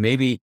 So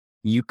maybe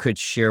you could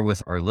share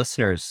with our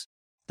listeners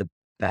the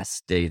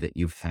best day that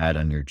you've had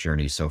on your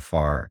journey so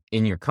far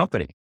in your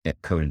company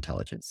at Code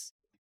Intelligence.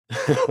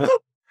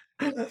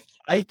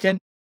 I can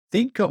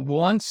think of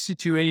one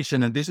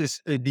situation, and this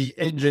is the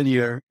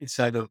engineer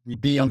side of me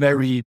being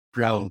very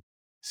proud.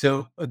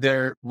 So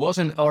there was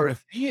an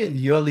RFP in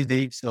the early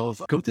days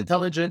of Code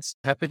Intelligence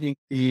happening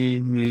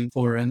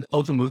for an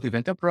automotive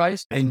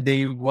enterprise, and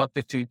they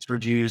wanted to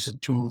introduce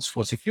tools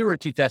for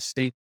security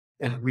testing,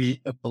 and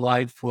we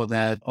applied for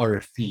that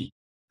RFP.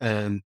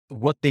 And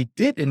what they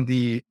did in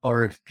the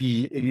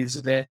RFP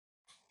is that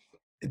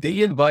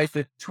they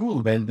invited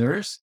tool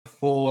vendors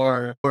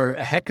for a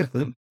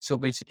hackathon. So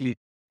basically,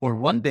 for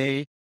one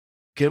day,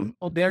 come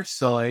on their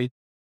side,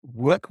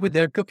 work with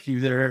their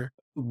computer,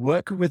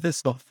 work with the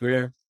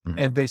software, Mhm.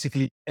 and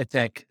basically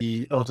attack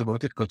the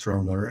automotive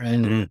controller.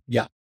 And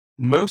yeah,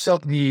 most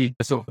of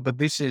but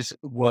this is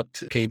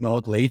what came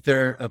out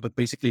later. But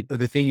basically,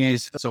 the thing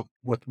is, so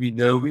what we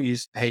know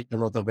is, hey, a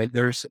lot of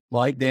vendors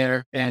applied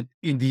there. And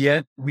in the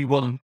end, we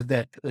won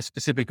that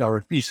specific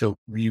RFP. So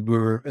we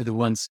were the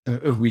ones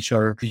which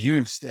are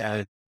used.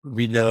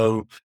 We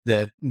know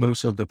that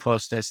most of the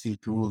post testing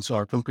tools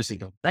are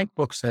focusing on black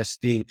box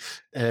testing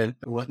and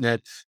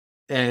whatnot.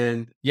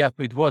 And yeah,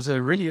 it was a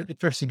really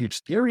interesting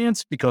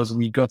experience because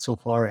we got so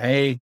far.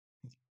 Hey,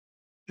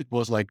 it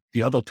was like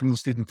the other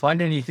tools didn't find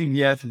anything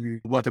yet.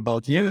 What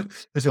about you?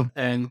 So,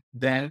 and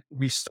then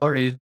we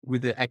started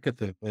with the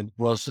hackathon. It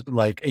was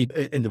like 8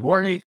 in the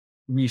morning.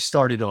 We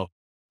started off,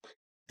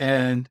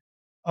 and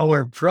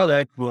our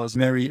product was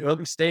very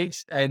early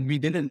stage, and we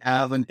didn't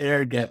have an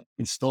air gap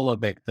installer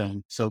back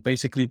then. So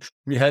basically,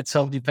 we had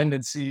some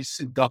dependencies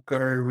in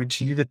Docker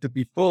which needed to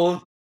be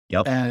full.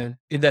 Yep. And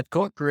in that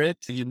corporate,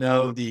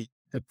 the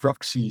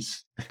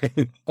proxies.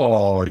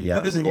 Oh,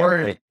 yeah. Doesn't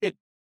work.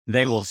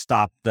 They will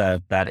stop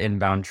that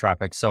inbound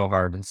traffic so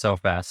hard and so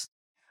fast.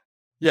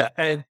 Yeah,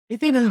 and it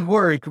didn't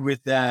work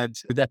with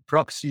that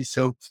proxy.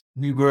 So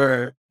we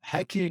were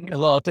hacking a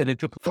lot, and it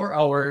took 4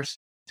 hours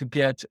to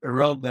get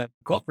around that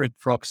corporate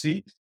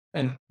proxy.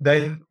 And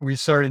then we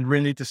started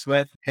really to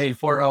sweat. Hey,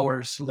 4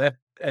 hours left,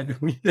 and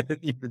we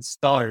didn't even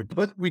start.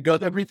 But we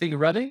got everything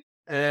running.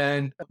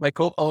 And my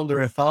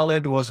co-owner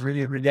Khaled was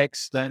really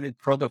relaxed and in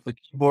front of the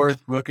keyboard,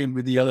 working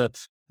with the other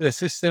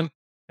system.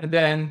 And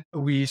then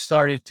we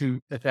started to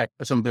attack.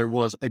 So there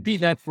was a B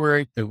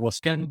network, there was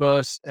CAN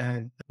bus,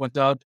 and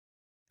whatnot.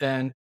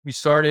 Then we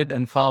started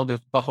and found a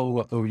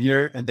bubble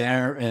here and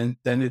there, and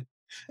then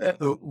it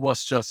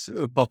was just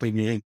popping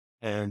in.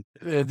 And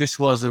this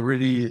was a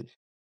really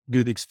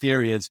good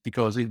experience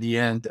because in the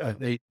end,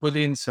 they put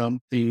in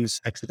some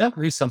things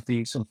accidentally, some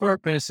things on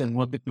purpose, and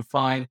wanted to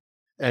find.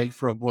 And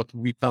from what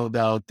we found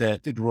out,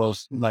 that it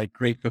was like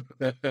great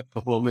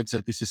performance,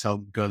 and this is how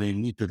we got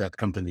into that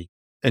company.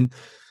 And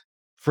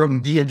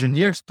from the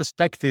engineer's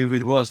perspective,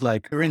 it was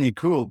like really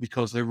cool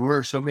because there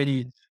were so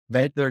many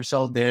vendors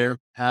out there.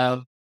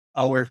 Have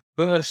our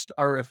first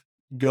RF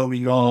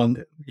going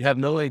on. We have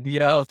no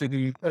idea how to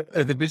do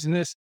the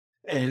business,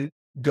 and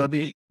got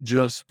it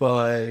just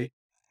by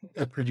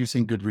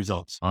producing good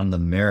results. On the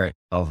merit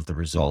of the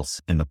results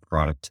in the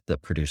product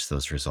that produced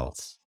those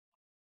results.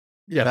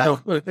 Yeah,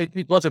 so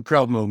it was a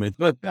proud moment,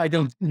 but I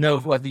don't know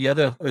what the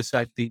other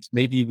side thinks.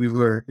 Maybe we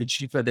were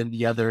cheaper than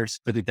the others,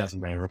 but it doesn't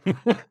matter.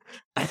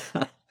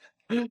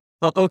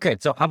 Well, okay.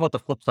 So how about the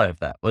flip side of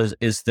that?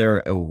 Is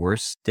there a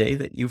worse day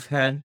that you've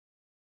had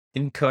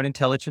in code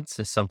intelligence?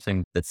 Is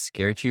something that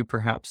scared you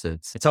perhaps?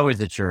 It's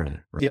always a journey.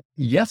 Right? Yeah.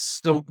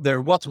 Yes. So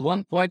there was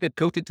one point at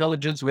Code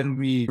Intelligence when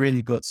we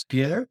really got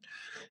scared.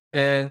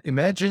 And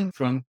imagine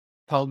from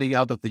coming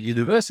out of the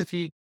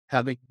university,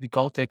 having the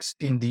context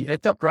in the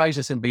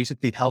enterprises and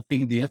basically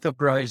helping the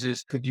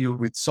enterprises to deal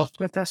with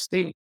software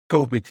testing,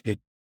 COVID hit.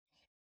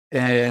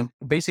 And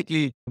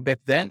basically back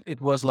then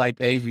it was like,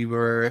 hey, we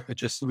were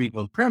just doing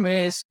on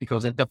premise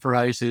because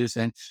enterprises,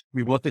 and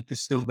we wanted to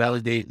still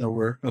validate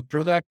our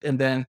product. And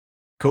then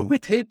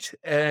COVID hit.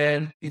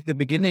 And in the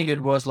beginning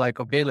it was like,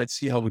 okay, let's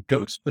see how it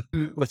goes. But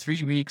 2 or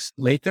 3 weeks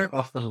later,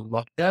 after the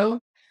lockdown,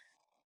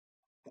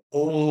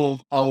 all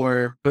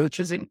our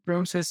purchasing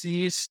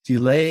processes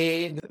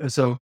delayed.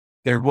 So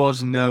there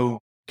was no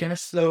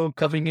cash flow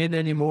coming in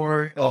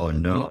anymore. Oh,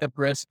 no. The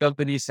press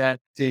companies had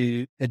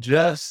to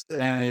adjust,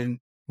 and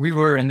we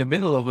were in the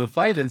middle of a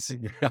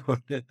financing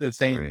round at the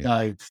same Right.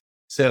 time.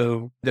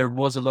 So there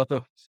was a lot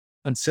of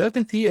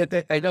uncertainty.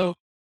 I know,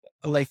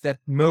 like that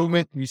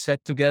moment we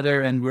sat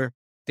together and we're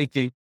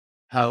thinking,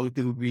 how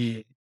do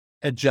we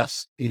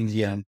adjust in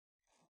the end.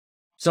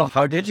 So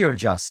how did you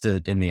adjust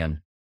it in the end?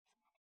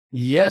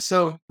 Yeah,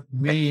 so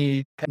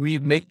we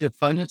make the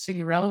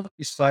financing round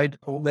beside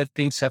all that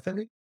things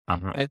happening.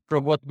 Uh-huh. And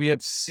from what we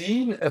have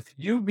seen, a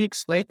few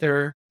weeks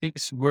later,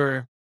 things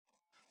were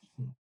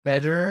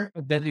better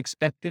than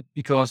expected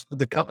because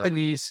the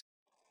companies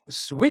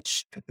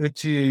switched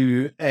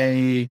to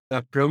a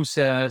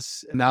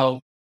process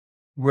now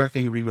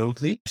working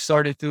remotely,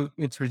 started to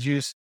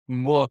introduce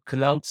more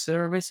cloud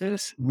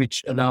services,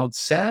 which allowed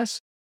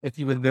SaaS. And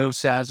even though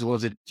SaaS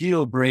was a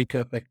deal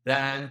breaker back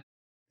then,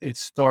 it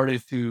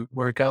started to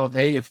work out.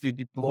 Hey, if you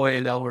deploy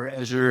in our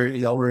Azure,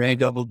 in our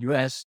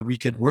AWS, we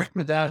can work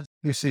with that.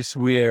 This is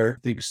where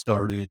things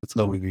started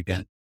flowing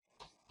again.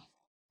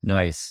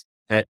 Nice.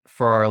 And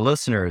for our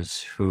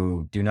listeners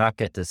who do not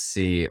get to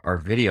see our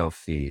video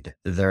feed,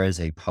 there is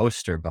a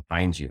poster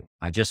behind you.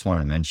 I just want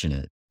to mention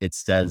it. It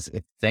says,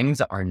 if things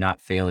are not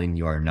failing,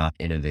 you are not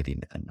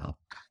innovating enough.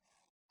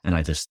 And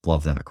I just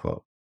love that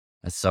quote.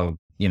 And so,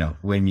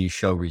 when you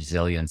show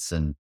resilience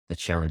in a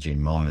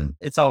challenging moment,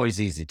 it's always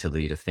easy to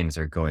lead if things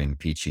are going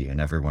peachy and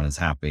everyone is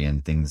happy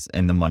and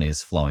the money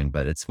is flowing.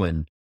 But it's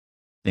when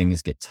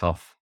things get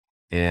tough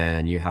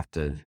and you have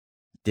to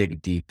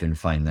dig deep and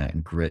find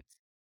that grit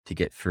to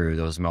get through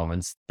those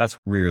moments. That's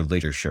where your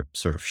leadership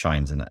sort of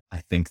shines. And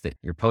I think that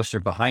your poster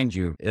behind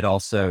you, it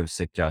also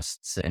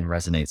suggests and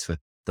resonates with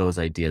those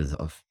ideas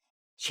of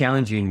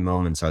challenging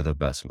moments are the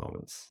best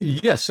moments.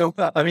 Yeah. So,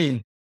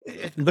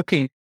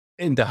 looking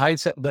in the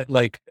hindsight,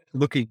 like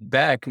looking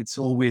back, it's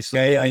always,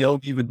 hey, I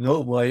don't even know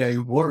why I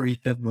worry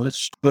that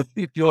much. But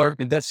if you're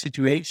in that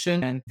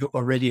situation and you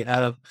already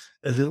have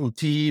a little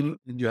team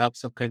and you have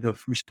some kind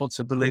of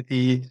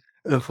responsibility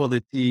for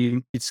the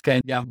team, it's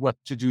kind of what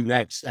to do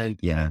next. And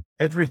Yeah.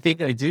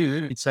 everything I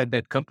do inside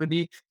that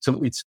company.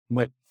 So it's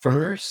my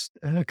first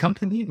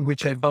company in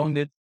which I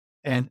founded,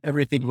 and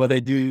everything what I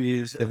do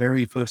is the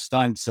very first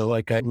time. So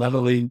like I'm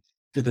leveling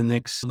to the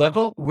next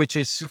level, which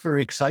is super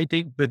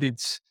exciting, but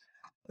it's,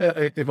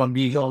 if I'm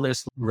being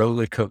honest,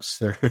 roller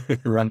coaster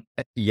run.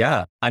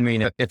 Yeah. I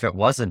mean, if it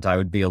wasn't, I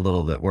would be a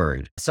little bit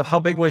worried. So how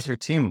big was your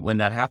team when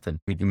that happened?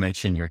 You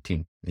mentioned your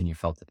team and you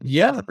felt it.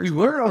 Yeah, we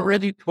were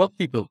already 12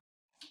 people.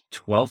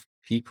 12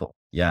 people.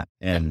 Yeah.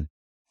 And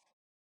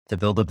to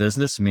build a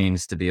business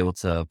means to be able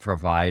to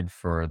provide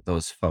for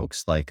those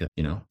folks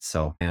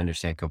so I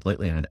understand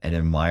completely and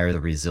admire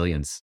the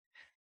resilience.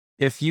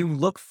 If you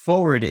look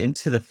forward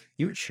into the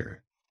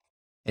future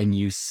and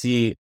you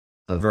see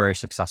a very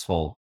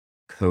successful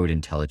code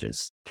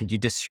intelligence, could you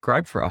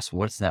describe for us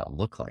what does that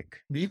look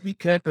like? We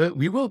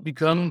will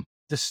become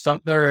the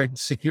standard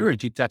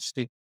security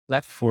testing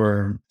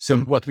platform. So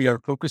what we are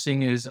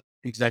focusing is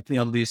exactly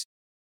on this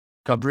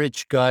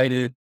coverage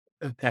guided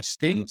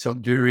testing. So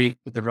during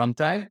the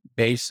runtime,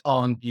 based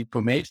on the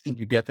information,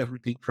 you get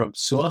everything from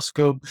source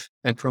code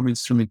and from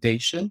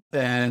instrumentation.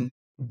 And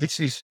this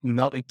is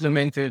not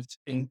implemented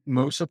in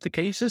most of the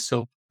cases.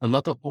 So a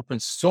lot of open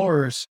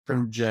source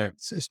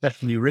projects,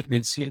 especially written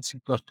in C and C++,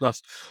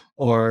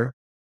 are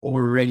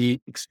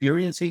already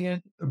experiencing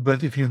it.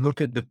 But if you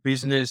look at the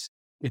business,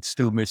 it's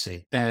still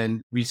missing.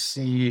 And we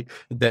see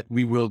that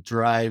we will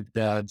drive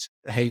that,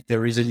 hey,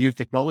 there is a new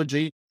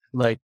technology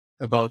like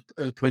about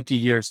 20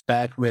 years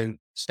back when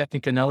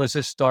static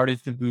analysis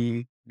started to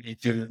be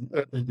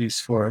at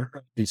least for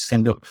this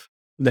kind of,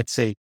 let's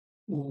say,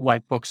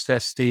 white box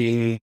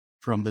testing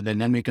from the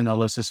dynamic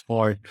analysis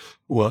part.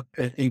 Well,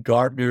 in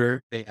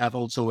Gartner, they have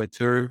also a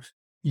term,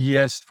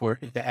 yes, for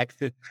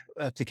interactive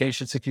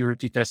application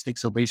security testing.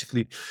 So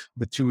basically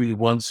the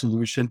two-in-one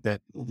solution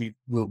that we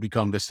will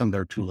become the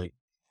standard tooling.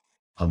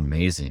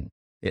 Amazing.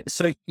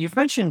 So you've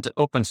mentioned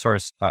open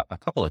source a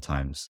couple of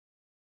times.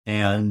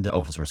 And the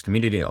open source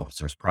community, open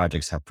source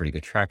projects have pretty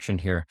good traction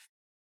here.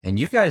 And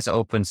you guys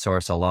open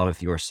source a lot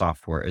of your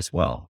software as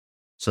well,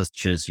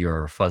 such as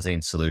your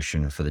fuzzing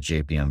solution for the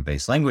JVM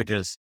based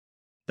languages.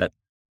 That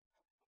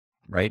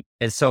right.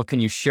 And so can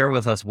you share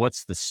with us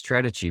what's the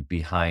strategy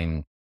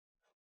behind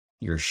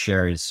your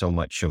sharing so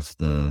much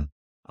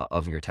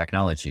of your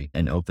technology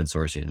and open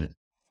sourcing it?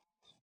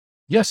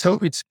 Yeah, so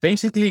it's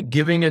basically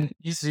giving an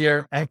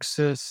easier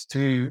access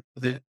to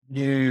the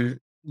new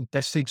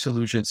testing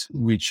solutions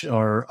which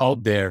are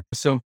out there.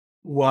 So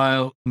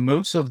while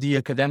most of the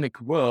academic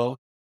world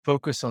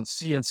focus on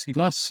C and C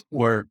plus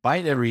or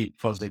binary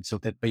fuzzing, so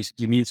that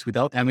basically means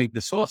without having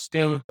the source,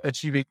 still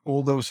achieving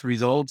all those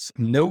results,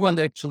 no one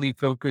actually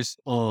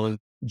focused on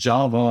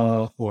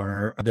Java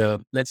or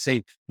the, let's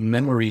say,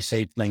 memory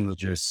safe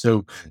languages.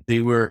 So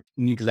they were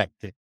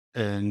neglected.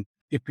 And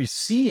if we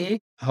see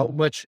how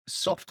much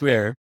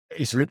software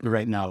is written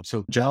right now,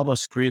 so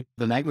JavaScript,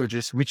 the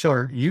languages which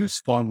are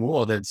used far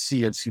more than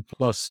C and C++,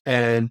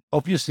 and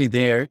obviously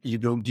there you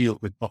don't deal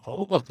with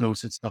whole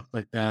workloads and stuff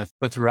like that,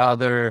 but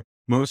rather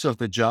most of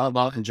the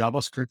Java and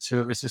JavaScript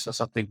services are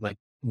something like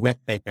web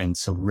backends,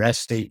 so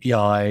REST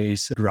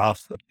APIs,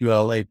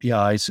 GraphQL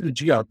APIs,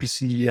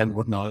 gRPC and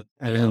whatnot.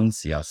 And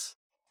Yes.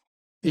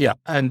 yeah,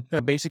 and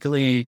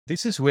basically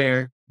this is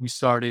where we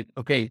started.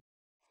 Okay,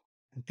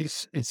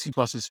 this in C++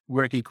 is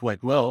working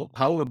quite well.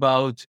 How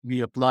about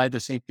we apply the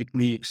same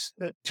techniques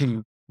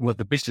to what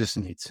the business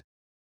needs?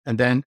 And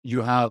then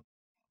you have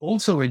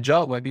also in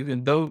Java,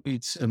 even though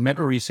it's a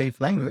memory safe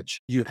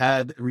language, you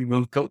had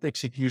remote code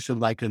execution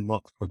like in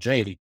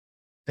Log4j.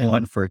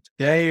 One for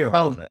today, or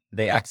Well,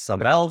 the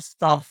XML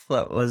stuff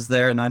that was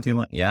there not too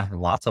much. Yeah,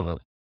 lots of it.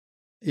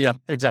 yeah,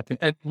 exactly.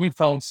 And we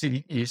found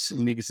CD is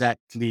in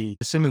exactly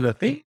similar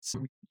things.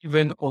 We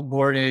even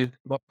onboarded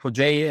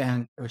Log4j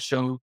and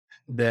show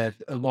that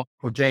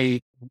Log4j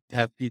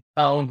have been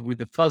found with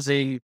the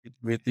fuzzing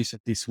with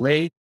this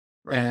way.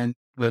 And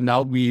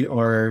now we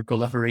are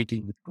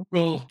collaborating with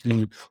Google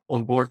to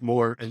onboard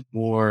more and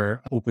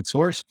more open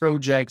source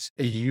projects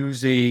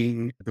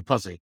using the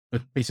fuzzing.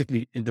 But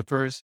basically, in the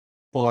first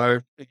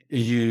part,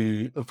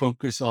 you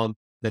focus on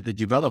that the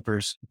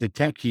developers, the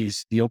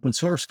techies, the open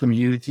source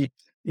community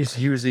is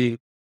using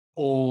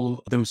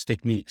all those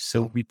techniques.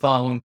 So we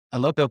found a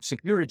lot of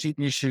security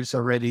issues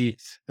already.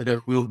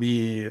 There will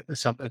be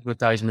some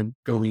advertisement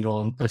going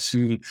on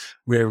soon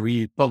where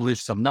we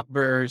publish some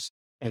numbers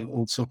and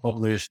also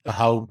publish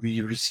how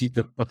we receive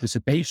the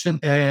participation.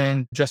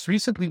 And just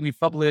recently we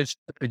published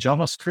a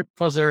JavaScript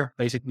fuzzer,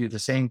 basically the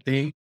same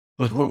thing,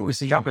 but what was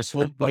the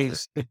JavaScript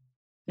base?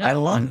 I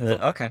love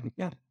it. Okay.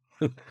 Yeah.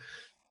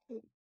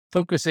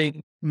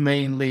 Focusing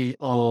mainly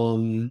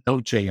on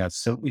Node.js.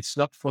 So it's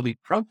not for the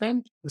front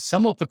end.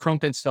 Some of the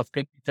front end stuff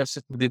can be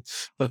tested with it,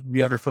 but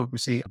we are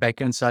focusing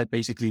backend side,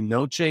 basically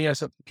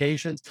Node.js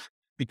applications,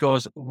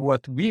 because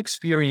what we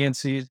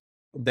experience is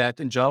that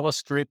in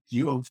JavaScript,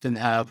 you often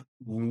have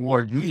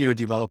more junior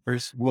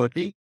developers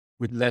working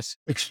with less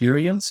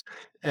experience.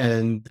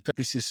 And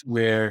this is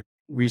where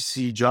we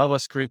see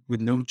JavaScript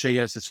with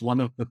Node.js as one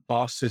of the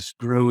fastest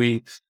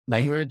growing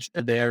language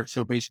there.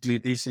 So basically,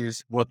 this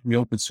is what we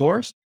open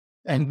source.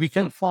 And we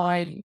can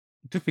find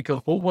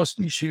typical host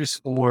issues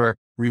or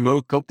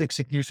remote code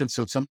execution.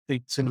 So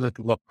something similar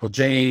to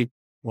Log4j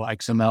or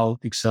XML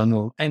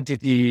external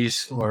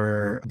entities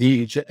or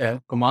the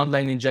command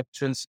line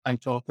injections I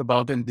talked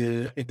about in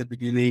the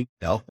beginning,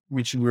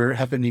 which were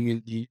happening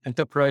in the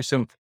enterprise.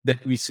 So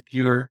that we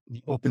secure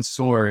the open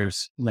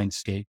source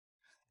landscape.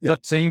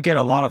 So you get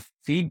a lot of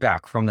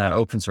feedback from that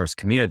open source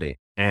community.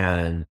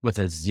 And with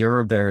a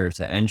zero barrier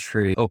to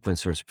entry open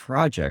source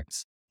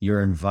projects,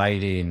 you're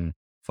inviting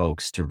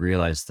folks to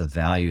realize the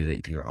value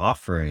that you're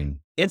offering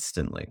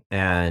instantly.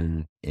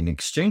 And in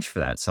exchange for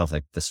that, it sounds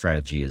like the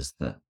strategy is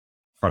the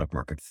product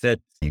market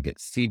fit. You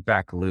get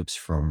feedback loops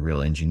from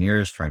real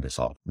engineers trying to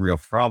solve real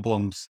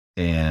problems,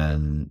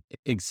 and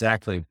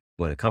exactly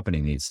what a company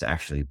needs to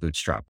actually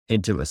bootstrap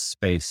into a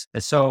space.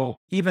 And so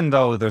even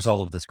though there's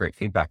all of this great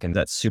feedback and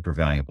that's super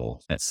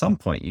valuable, at some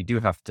point you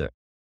do have to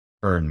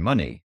earn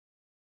money.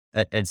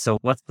 And so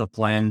what's the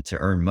plan to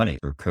earn money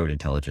through code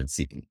intelligence,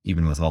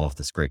 even with all of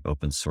this great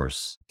open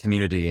source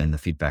community and the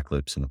feedback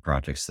loops and the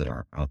projects that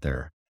are out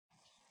there?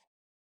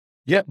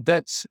 Yeah,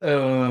 that's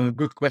a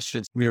good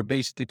question. We are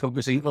basically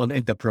focusing on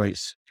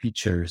enterprise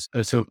features.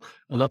 So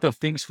a lot of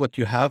things, what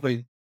you have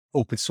in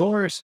open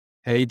source,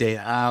 hey, they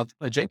have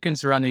a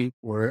Jenkins running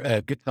or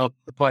a GitHub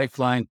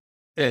pipeline.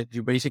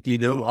 You basically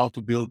know how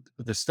to build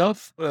the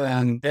stuff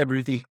and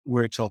everything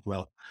works out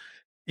well.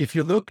 If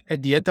you look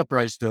at the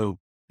enterprise though,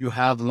 you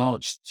have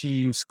large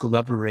teams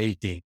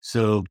collaborating.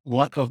 So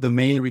one of the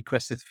main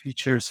requested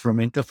features from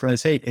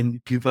enterprise, hey,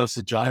 and give us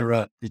a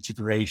Jira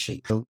integration,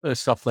 so,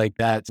 stuff like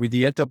that. With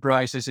the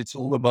enterprises, it's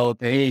all about,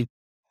 hey,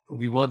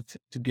 we want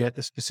to get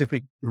a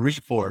specific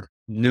report.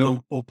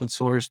 No open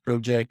source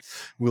project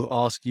will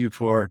ask you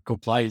for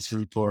compliance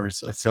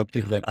reports or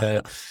something like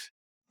that.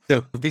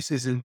 So this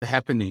isn't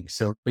happening.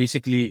 So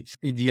basically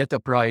in the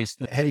enterprise,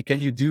 hey, can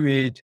you do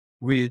it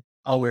with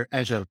our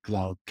Azure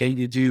cloud? Can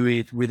you do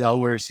it with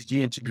our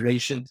CG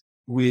integration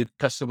with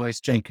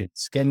customized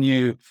Jenkins? Can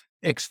you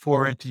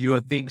export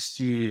your things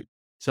to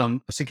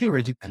some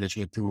security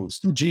management tools,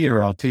 to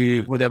Jira,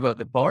 to whatever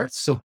the parts?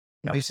 So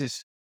this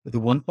is the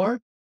one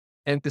part.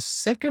 And the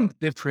second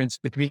difference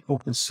between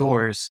open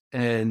source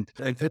and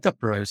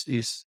enterprise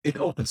is in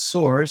open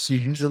source, you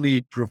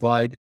usually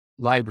provide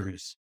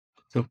libraries.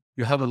 So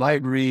you have a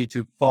library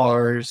to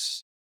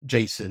parse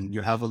JSON.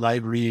 You have a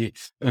library,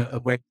 a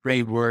web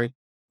framework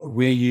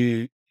where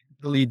you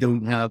really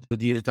don't have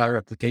the entire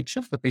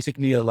application, but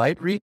basically a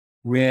library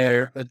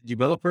where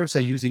developers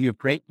are using a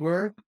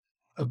framework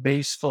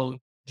based on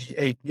the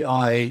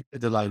API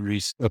the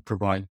libraries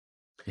provide.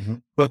 Mm-hmm.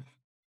 But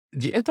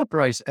the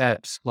enterprise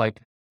apps,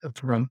 like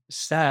from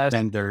SaaS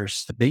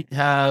vendors, they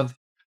have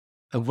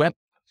a web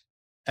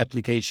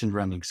application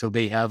running. So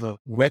they have a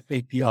web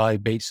API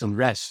based on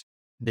REST.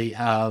 They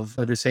have,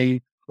 the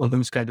same all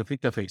those kind of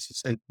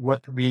interfaces. And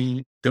what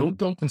we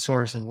don't open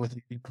source and what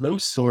we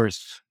close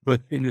source,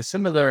 but in a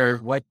similar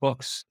white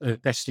box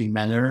testing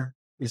manner,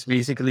 is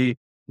basically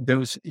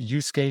those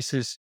use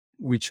cases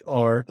which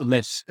are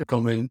less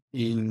common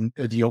in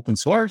the open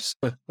source,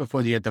 but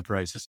for the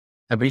enterprises.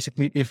 And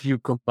basically, if you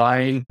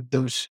combine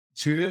those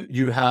two,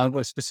 you have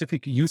a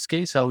specific use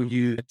case, how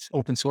you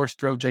open source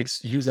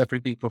projects use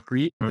everything for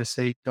free. At the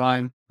same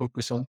time,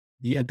 focus on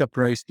the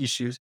enterprise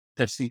issues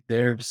testing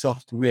their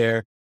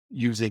software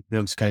using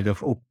those kind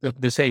of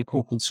the same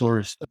open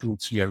source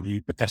tools we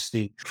are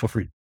testing for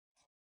free.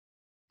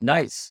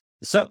 Nice.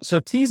 So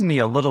tease me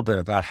a little bit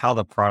about how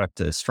the product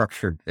is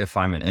structured. If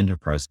I'm an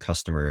enterprise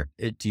customer,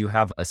 do you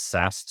have a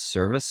SaaS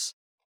service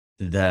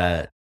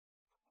that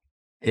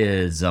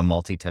is a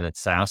multi-tenant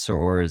SaaS,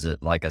 or is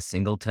it like a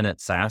single tenant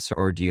SaaS,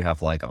 or do you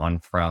have like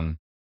on-prem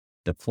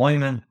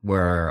deployment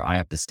where I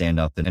have to stand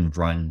up and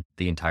run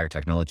the entire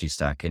technology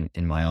stack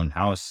in my own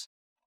house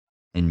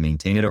and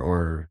maintain it?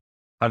 Or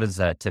how does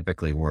that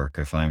typically work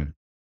if I'm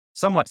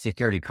somewhat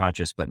security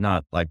conscious, but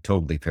not like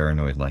totally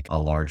paranoid, like a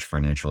large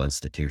financial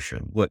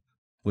institution?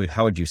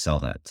 How would you sell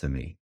that to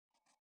me?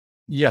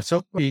 Yeah,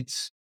 so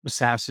it's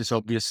SaaS is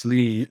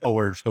obviously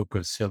our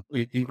focus. So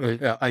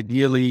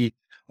ideally,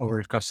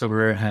 our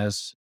customer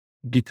has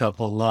GitHub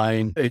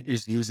online,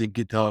 is using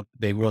GitHub.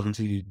 They want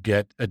to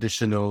get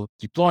additional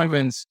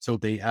deployments, so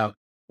they have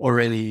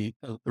already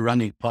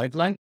running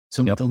pipeline.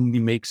 So Yep. it only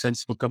makes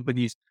sense for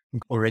companies who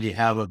already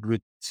have a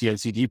good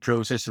CI/CD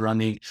process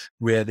running,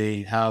 where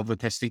they have a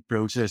testing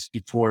process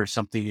before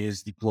something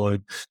is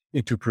deployed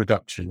into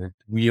production. And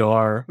we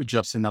are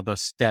just another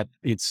step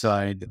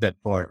inside that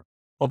part.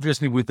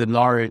 Obviously, with the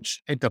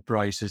large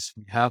enterprises,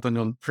 we have an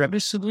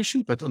on-premise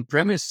solution, but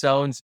on-premise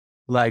sounds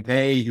like,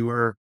 hey, you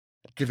are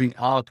giving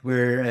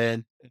hardware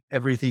and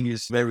everything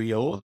is very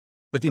old.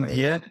 But in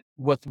the end,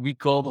 what we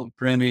call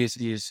on-premise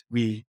is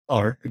we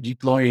are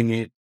deploying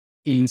it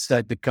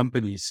inside the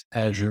company's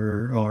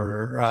Azure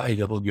or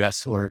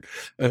AWS or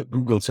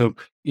Google. So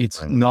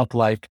it's Right. not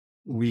like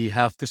we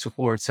have to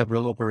support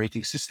several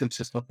operating systems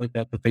and stuff like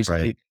that, but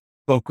basically Right.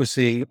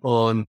 focusing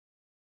on,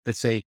 let's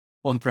say,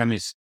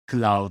 on-premise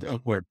cloud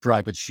or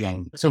private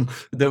chain. So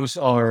those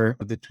are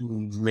the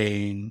two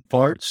main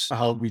parts,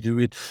 how we do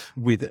it,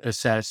 with a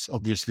SaaS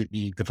obviously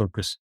being the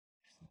focus.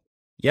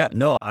 Yeah,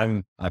 no,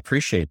 I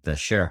appreciate the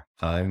share.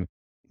 I'm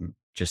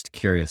just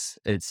curious.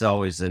 It's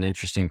always an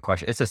interesting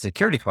question. It's a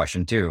security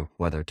question too,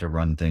 whether to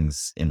run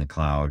things in the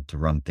cloud, to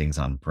run things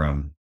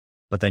on-prem.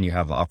 But then you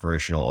have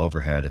operational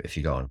overhead if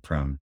you go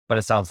on-prem. But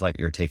it sounds like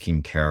you're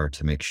taking care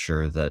to make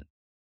sure that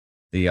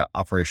the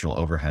operational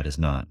overhead is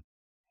not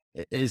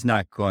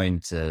going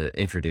to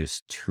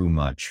introduce too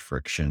much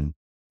friction,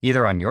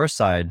 either on your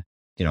side,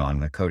 on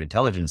the code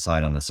intelligence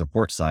side, on the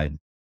support side,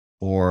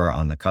 or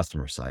on the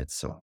customer side.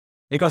 So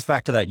it goes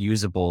back to the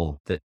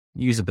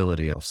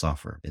usability of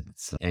software.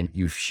 And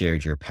you've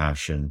shared your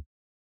passion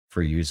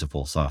for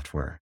usable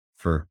software,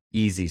 for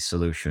easy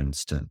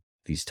solutions to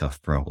these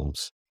tough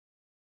problems.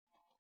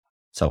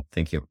 So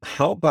thank you.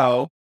 How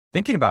about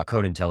thinking about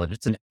code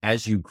intelligence? And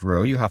as you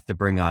grow, you have to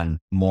bring on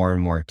more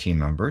and more team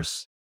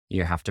members.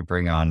 You have to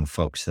bring on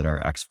folks that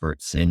are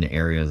experts in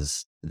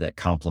areas that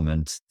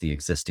complement the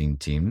existing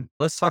team.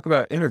 Let's talk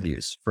about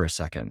interviews for a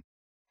second.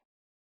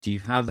 Do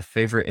you have a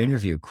favorite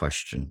interview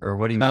question, or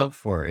what do you look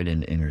for in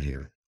an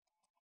interview?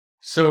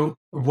 So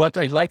what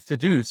I like to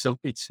do, so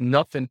it's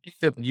not an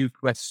interview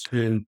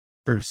question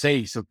per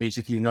se. So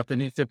basically not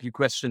an interview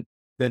question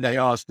that I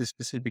ask the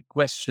specific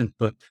question,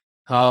 but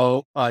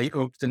how I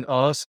often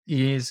ask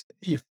is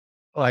if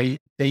I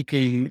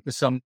taking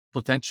some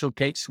potential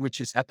case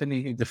which is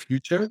happening in the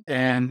future,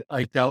 and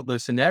I tell the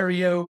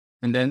scenario,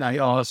 and then I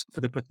ask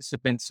for the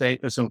participants, say,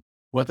 so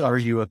what are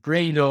you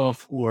afraid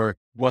of, or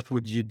what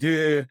would you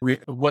do?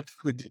 What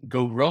could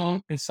go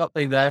wrong, and stuff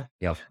like that.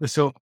 Yeah.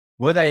 So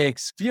what I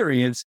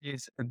experience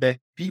is that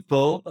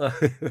people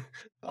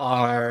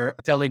are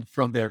telling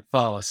from their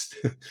past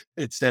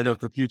instead of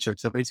the future.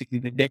 So basically,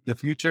 they take the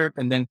future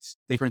and then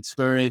they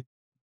transfer it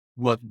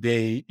what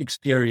they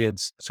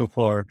experienced so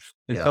far.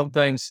 And Yeah.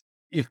 sometimes,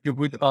 if you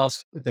would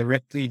ask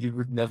directly, you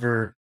would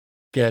never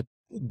get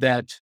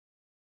that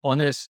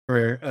honest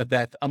or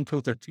that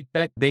unfiltered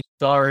feedback. They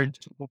start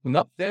to open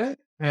up there,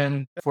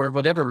 and for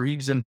whatever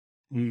reason,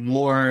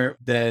 more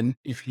than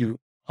if you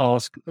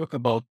ask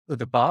about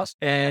the past,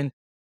 and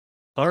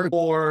are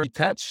more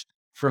detached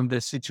from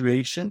the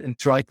situation and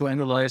try to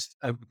analyze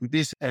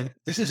this. And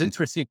this is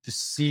interesting to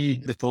see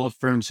the law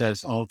firms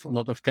has of a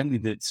lot of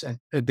candidates. And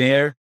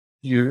there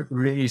you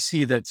really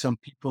see that some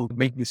people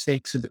make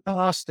mistakes in the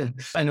past and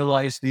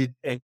analyze it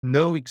and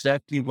know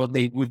exactly what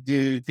they would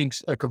do.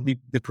 Things are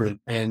completely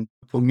different. And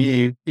for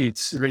me,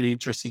 it's really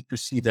interesting to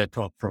see that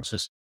thought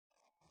process.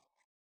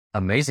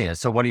 Amazing.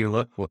 So what do you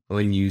look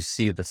when you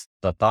see the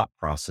thought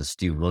process?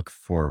 Do you look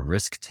for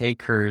risk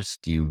takers?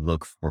 Do you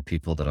look for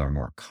people that are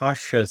more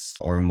cautious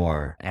or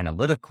more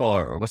analytical,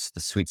 or what's the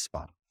sweet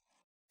spot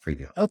for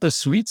you? The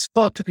sweet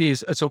spot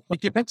is, so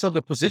it depends on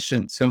the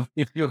position. So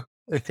if you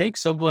take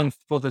someone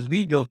for the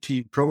legal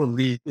team,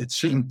 probably it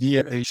shouldn't be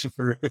a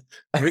super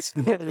risk.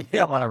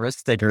 Yeah, a lot of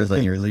risk takers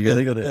that you're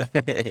legally gonna.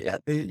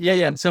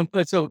 Yeah.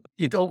 So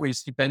it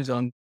always depends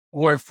on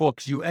where for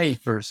QA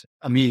first.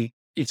 I mean,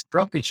 it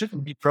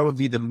shouldn't be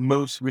probably the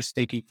most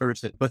risk-taking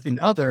person, but in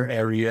other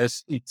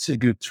areas, it's a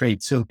good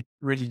trade. So it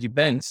really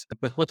depends.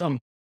 But what I'm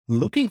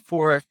looking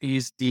for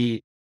is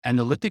the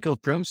analytical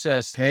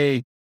process.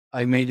 Hey,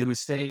 I made a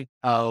mistake.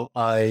 How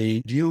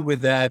I deal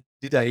with that?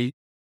 Did I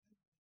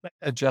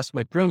adjust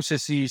my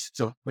processes.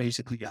 So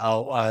basically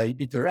how I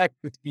interact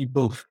with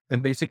people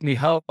and basically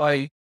how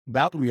I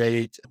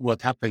evaluate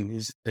what happened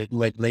is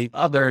do I blame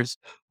others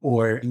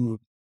or do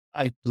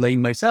I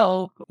blame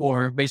myself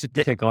or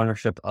basically Take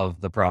ownership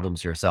of the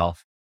problems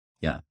yourself.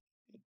 Yeah.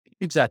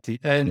 exactly.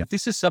 Yeah. And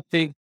this is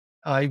something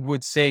I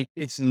would say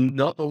it's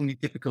not only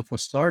typical for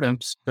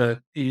startups, but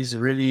is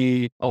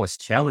really Oh, it's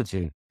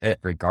challenging,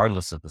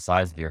 regardless of the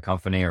size of your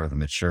company or the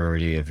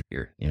maturity of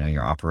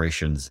your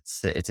operations.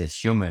 It's a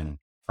human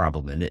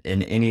problem. And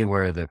in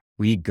anywhere that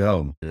we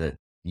go, that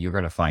you're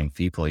going to find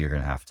people, you're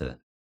going to have to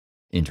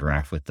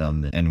interact with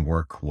them and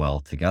work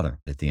well together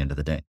at the end of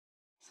the day.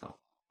 So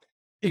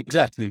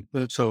exactly.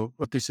 So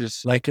but this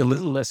is like a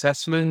little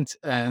assessment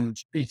and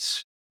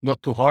it's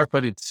not too hard,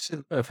 but it's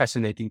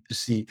fascinating to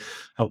see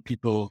how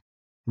people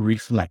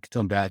reflect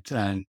on that.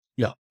 And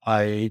yeah,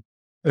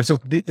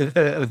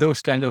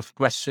 those kind of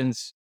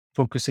questions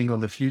focusing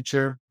on the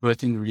future,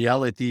 but in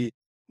reality,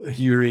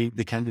 hearing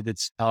the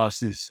candidates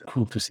ask is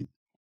cool to see.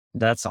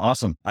 that's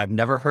awesome. I've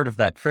never heard of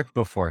that trick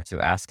before, to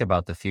ask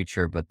about the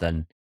future, but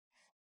then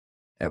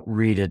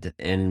read it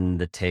in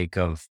the take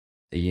of,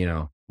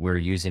 we're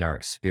using our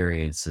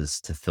experiences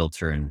to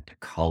filter and to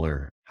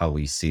color how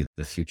we see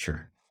the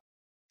future.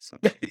 So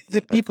Yeah,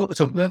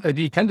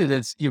 the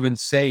candidates even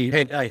say,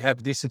 "Hey, I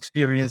have this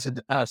experience in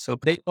the past," so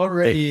they they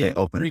already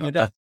open bring up. it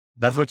up.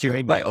 That's what you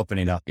mean by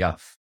opening up. Yeah.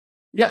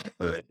 Yeah,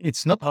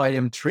 it's not I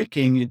am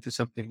tricking into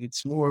something.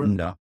 It's more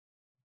No.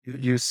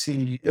 you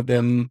see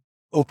them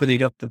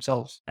opening up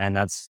themselves. And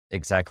that's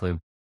exactly,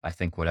 I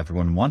think, what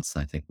everyone wants.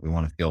 I think we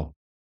want to feel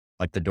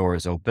like the door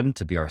is open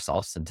to be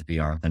ourselves and to be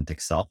our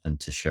authentic self and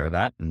to share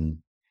that and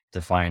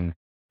to find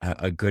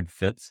a good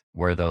fit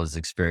where those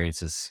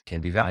experiences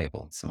can be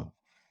valuable.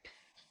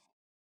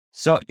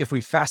 So if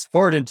we fast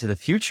forward into the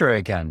future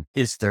again,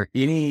 is there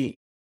any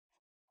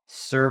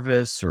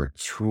service or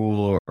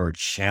tool or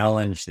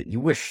challenge that you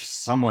wish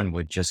someone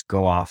would just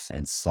go off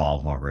and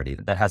solve already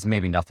that has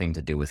maybe nothing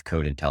to do with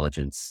code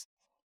intelligence?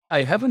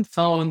 I haven't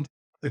found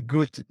a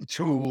good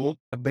tool,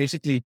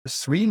 basically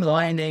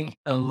streamlining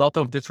a lot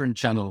of different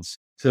channels.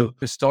 So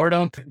the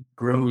startup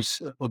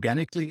grows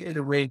organically in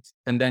a way,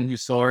 and then you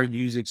start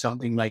using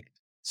something like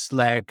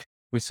Slack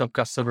with some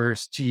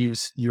customers,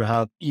 Teams, you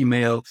have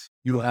email,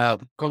 you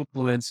have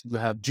Confluence, you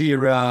have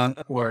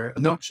Jira or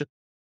Notion,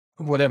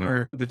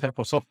 whatever the type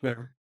of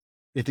software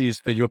it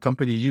is that your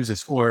company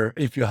uses, or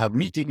if you have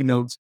meeting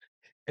notes.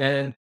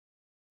 And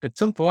at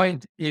some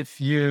point, if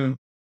you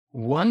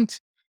want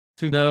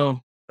to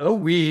know, oh,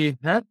 we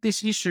had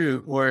this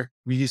issue or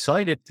we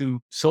decided to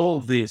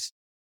solve this,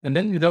 and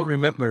then you don't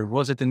remember,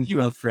 was it an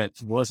email thread?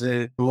 Was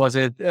it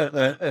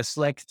a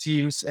Slack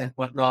Teams and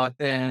whatnot?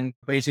 And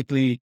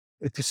basically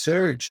to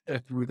search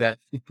through that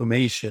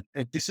information.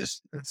 And this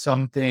is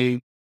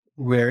something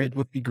where it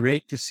would be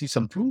great to see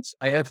some tools.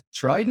 I have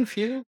tried a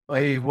few.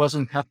 I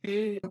wasn't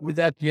happy with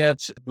that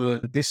yet,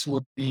 but this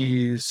would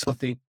be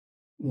something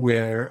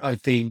where I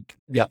think,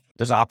 yeah,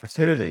 There's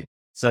opportunity.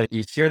 So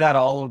you hear that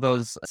all of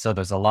those. So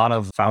there's a lot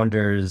of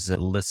founders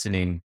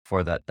listening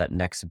for that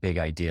next big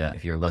idea.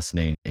 If you're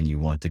listening and you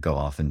want to go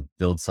off and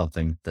build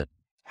something that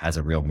has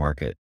a real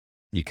market,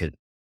 you could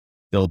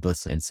build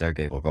this and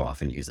Sergey will go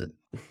off and use it.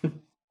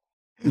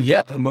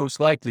 yeah, most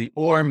likely.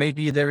 Or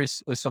maybe there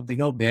is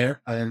something out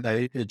there and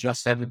I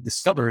just haven't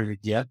discovered it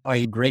yet.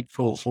 I'm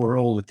grateful for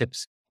all the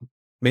tips.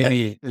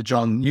 Maybe,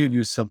 John, you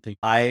use something.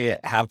 I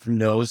have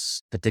no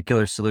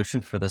particular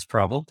solution for this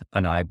problem,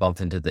 and I bumped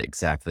into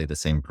exactly the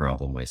same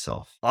problem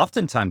myself.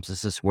 Oftentimes,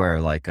 this is where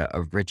like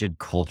a rigid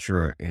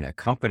culture in a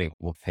company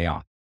will pay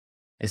off.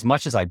 As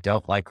much as I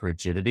don't like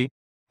rigidity,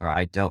 or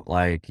I don't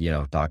like,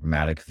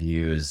 dogmatic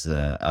views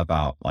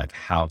about like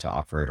how to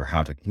operate or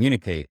how to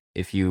communicate,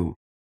 if you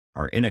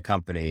are in a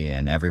company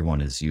and everyone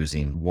is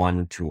using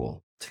one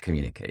tool to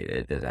communicate,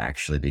 it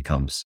actually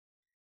becomes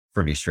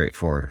pretty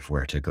straightforward of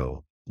where to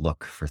go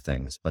look for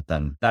things. But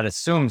then that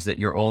assumes that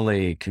you're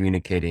only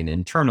communicating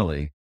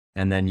internally.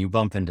 And then you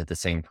bump into the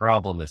same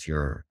problem if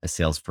you're a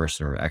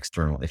salesperson or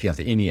external, if you have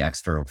any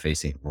external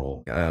facing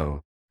role.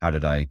 Oh, how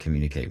did I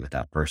communicate with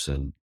that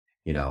person?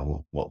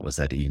 What was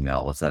that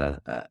email? Was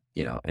that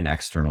an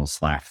external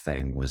Slack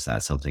thing? Was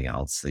that something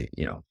else?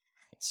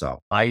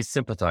 So I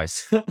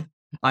sympathize.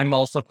 I'm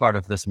also part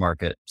of this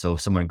market. So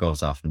if someone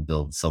goes off and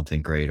builds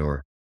something great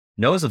or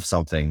knows of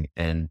something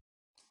and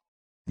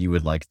you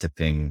would like to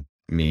ping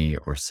me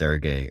or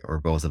Sergey or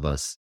both of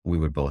us, we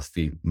would both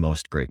be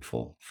most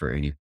grateful for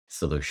any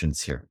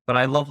solutions here. But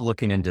I love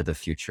looking into the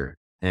future.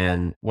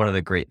 And one of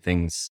the great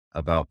things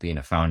about being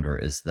a founder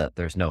is that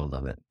there's no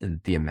limit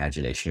in the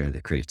imagination or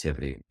the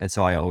creativity. And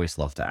so I always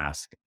love to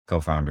ask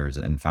co-founders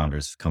and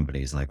founders of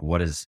companies, like,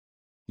 what is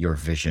your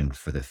vision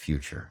for the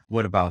future?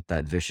 What about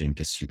that vision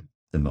gets you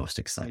the most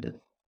excited?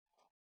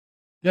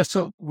 Yeah,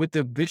 so with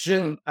the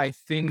vision, I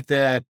think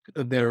that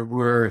there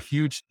were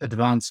huge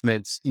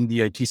advancements in the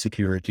IT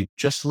security.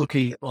 Just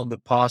looking on the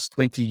past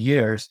 20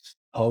 years,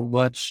 how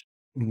much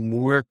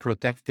more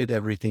protected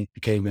everything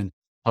became and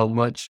how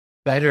much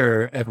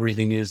better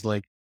everything is.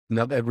 Like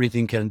not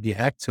everything can be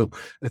hacked. So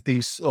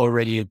things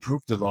already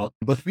improved a lot,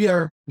 but we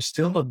are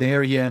still not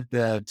there yet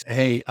that,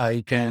 hey,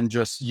 I can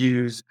just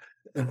use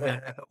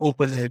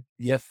open a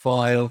PDF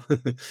file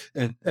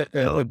and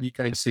be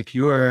kind of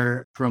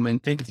secure from an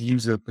end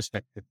user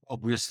perspective.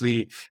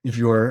 Obviously, if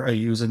you're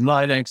using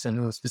Linux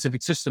and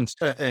specific systems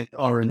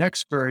are an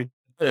expert,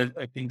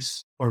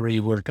 things already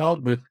work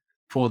out, but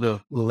for the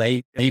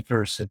lay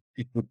person,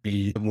 it would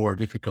be more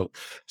difficult.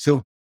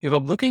 So if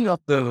I'm looking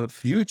at the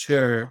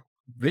future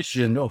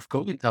vision of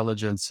code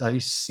intelligence, I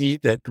see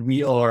that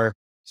we are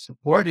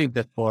supporting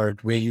that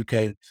part where you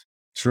can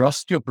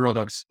trust your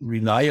products,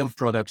 rely on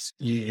products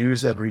you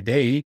use every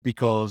day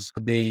because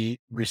they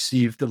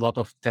received a lot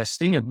of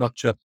testing and not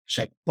just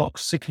checkbox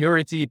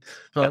security.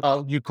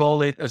 You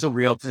call it as a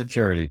real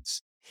Security.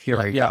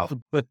 here. Yeah,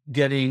 but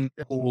getting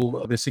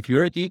all the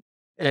security.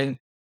 And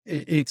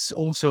it's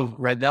also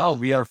right now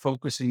we are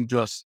focusing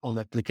just on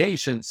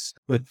applications,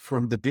 but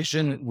from the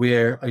vision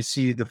where I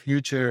see the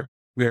future,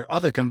 where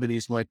other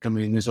companies might come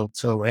in is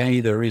also, hey,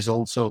 there is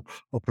also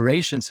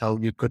operations, how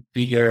you could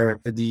figure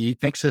the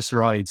access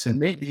rights and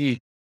maybe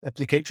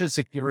application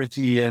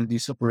security and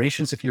this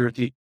operation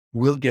security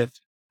will get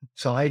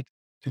tied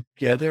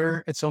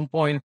together at some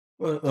point.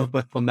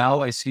 But for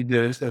now, I see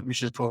the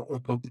mission for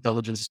code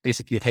intelligence is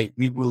basically, hey,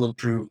 we will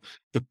improve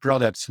the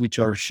products which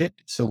are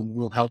shipped. So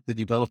we'll help the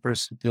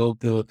developers build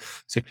the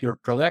secure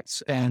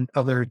products and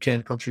other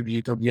can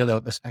contribute on the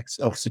other aspects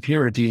of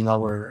security in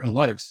our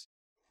lives.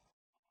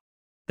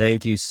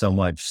 Thank you so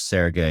much,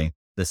 Sergey.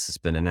 This has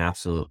been an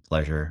absolute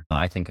pleasure.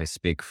 I think I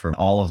speak for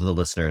all of the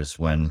listeners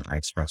when I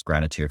express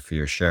gratitude for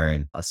your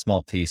sharing a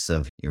small piece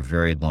of your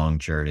very long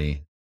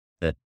journey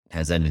that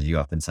has ended you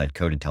up inside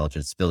Code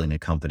Intelligence, building a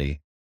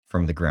company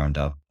from the ground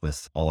up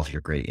with all of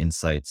your great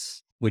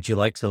insights. Would you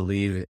like to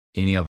leave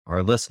any of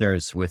our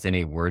listeners with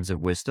any words of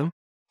wisdom?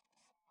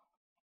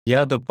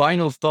 Yeah, the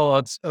final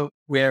thoughts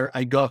where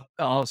I got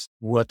asked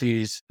what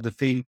is the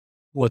thing,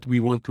 what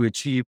we want to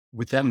achieve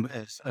with them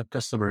as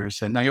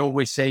customers. And I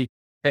always say,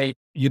 hey,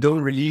 you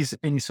don't release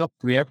any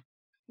software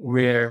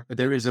where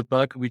there is a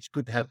bug which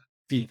could have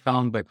been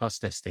found by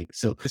past testing.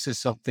 So this is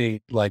something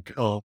like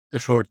the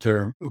short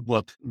term,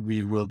 what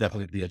we will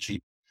definitely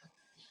achieve.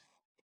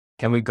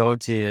 Can we go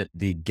to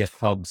the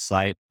GitHub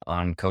site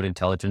on Code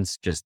Intelligence?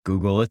 Just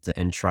Google it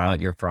and try out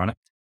your product.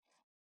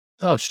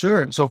 Oh,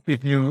 sure. So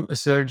if you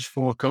search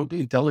for code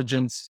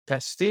intelligence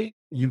testing,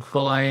 you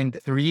find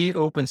 3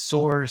 open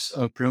source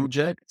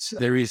projects.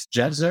 There is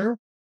Jazzer.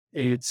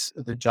 It's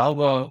the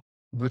Java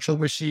virtual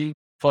machine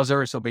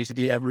fuzzer. So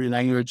basically every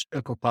language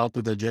compiled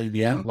to the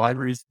JVM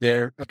libraries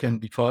there can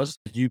be fuzzed.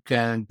 You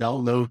can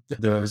download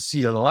the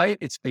CLI.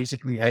 It's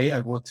basically, hey,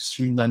 I want to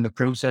streamline the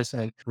process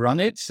and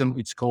run it. So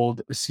it's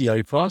called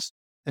CI Fuzz.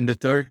 And the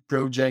third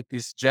project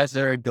is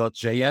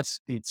Jazzer.js.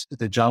 It's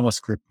the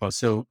JavaScript fuzz.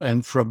 So,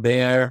 and from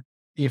there,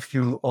 if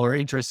you are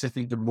interested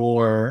in the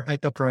more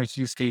enterprise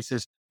use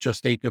cases,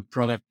 just take a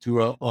product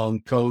tour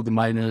on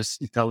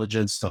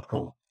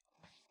code-intelligence.com.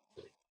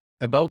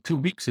 About 2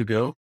 weeks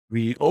ago,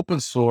 we open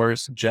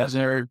sourced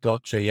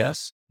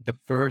Jazzer.js, the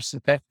first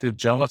effective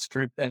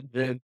JavaScript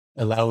engine,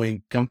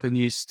 allowing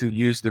companies to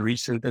use the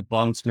recent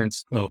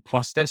advancements of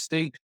cross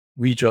testing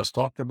we just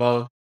talked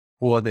about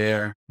for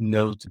their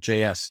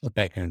Node.js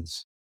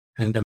backends.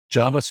 And the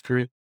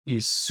JavaScript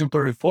is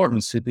super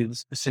important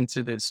since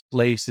it is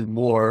placed in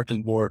more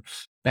and more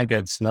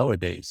backends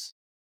nowadays.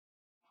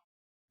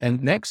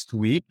 And next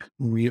week,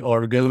 we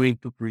are going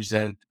to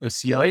present a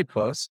CI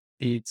Plus.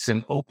 It's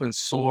an open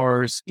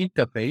source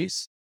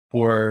interface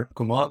for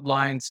command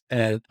lines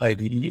and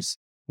IDEs,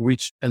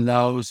 which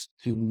allows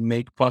to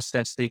make cross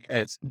testing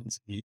as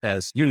easy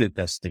as unit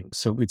testing.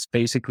 So it's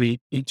basically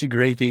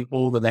integrating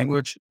all the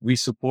language we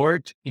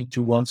support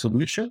into one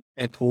solution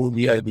and all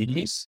the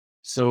IDEs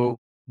so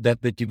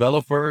that the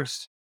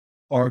developers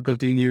are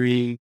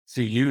continuing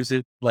to use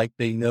it like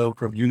they know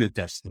from unit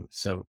testing.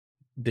 So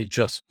they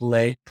just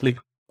click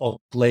or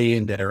play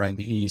in their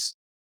IDEs,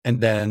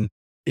 and then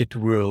it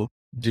will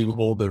do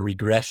all the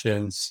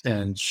regressions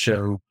and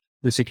show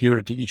the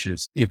security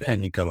issues, if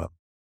any come up.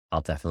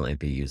 I'll definitely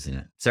be using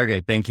it.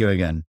 Sergey, thank you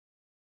again.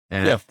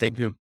 And yeah, thank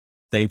you.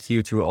 Thank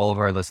you to all of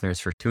our listeners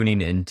for tuning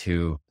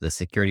into the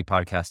security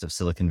podcast of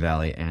Silicon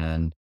Valley,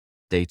 and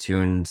stay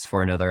tuned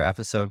for another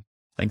episode.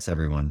 Thanks,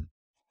 everyone.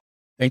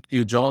 Thank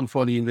you, John,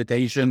 for the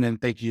invitation, and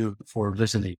thank you for listening.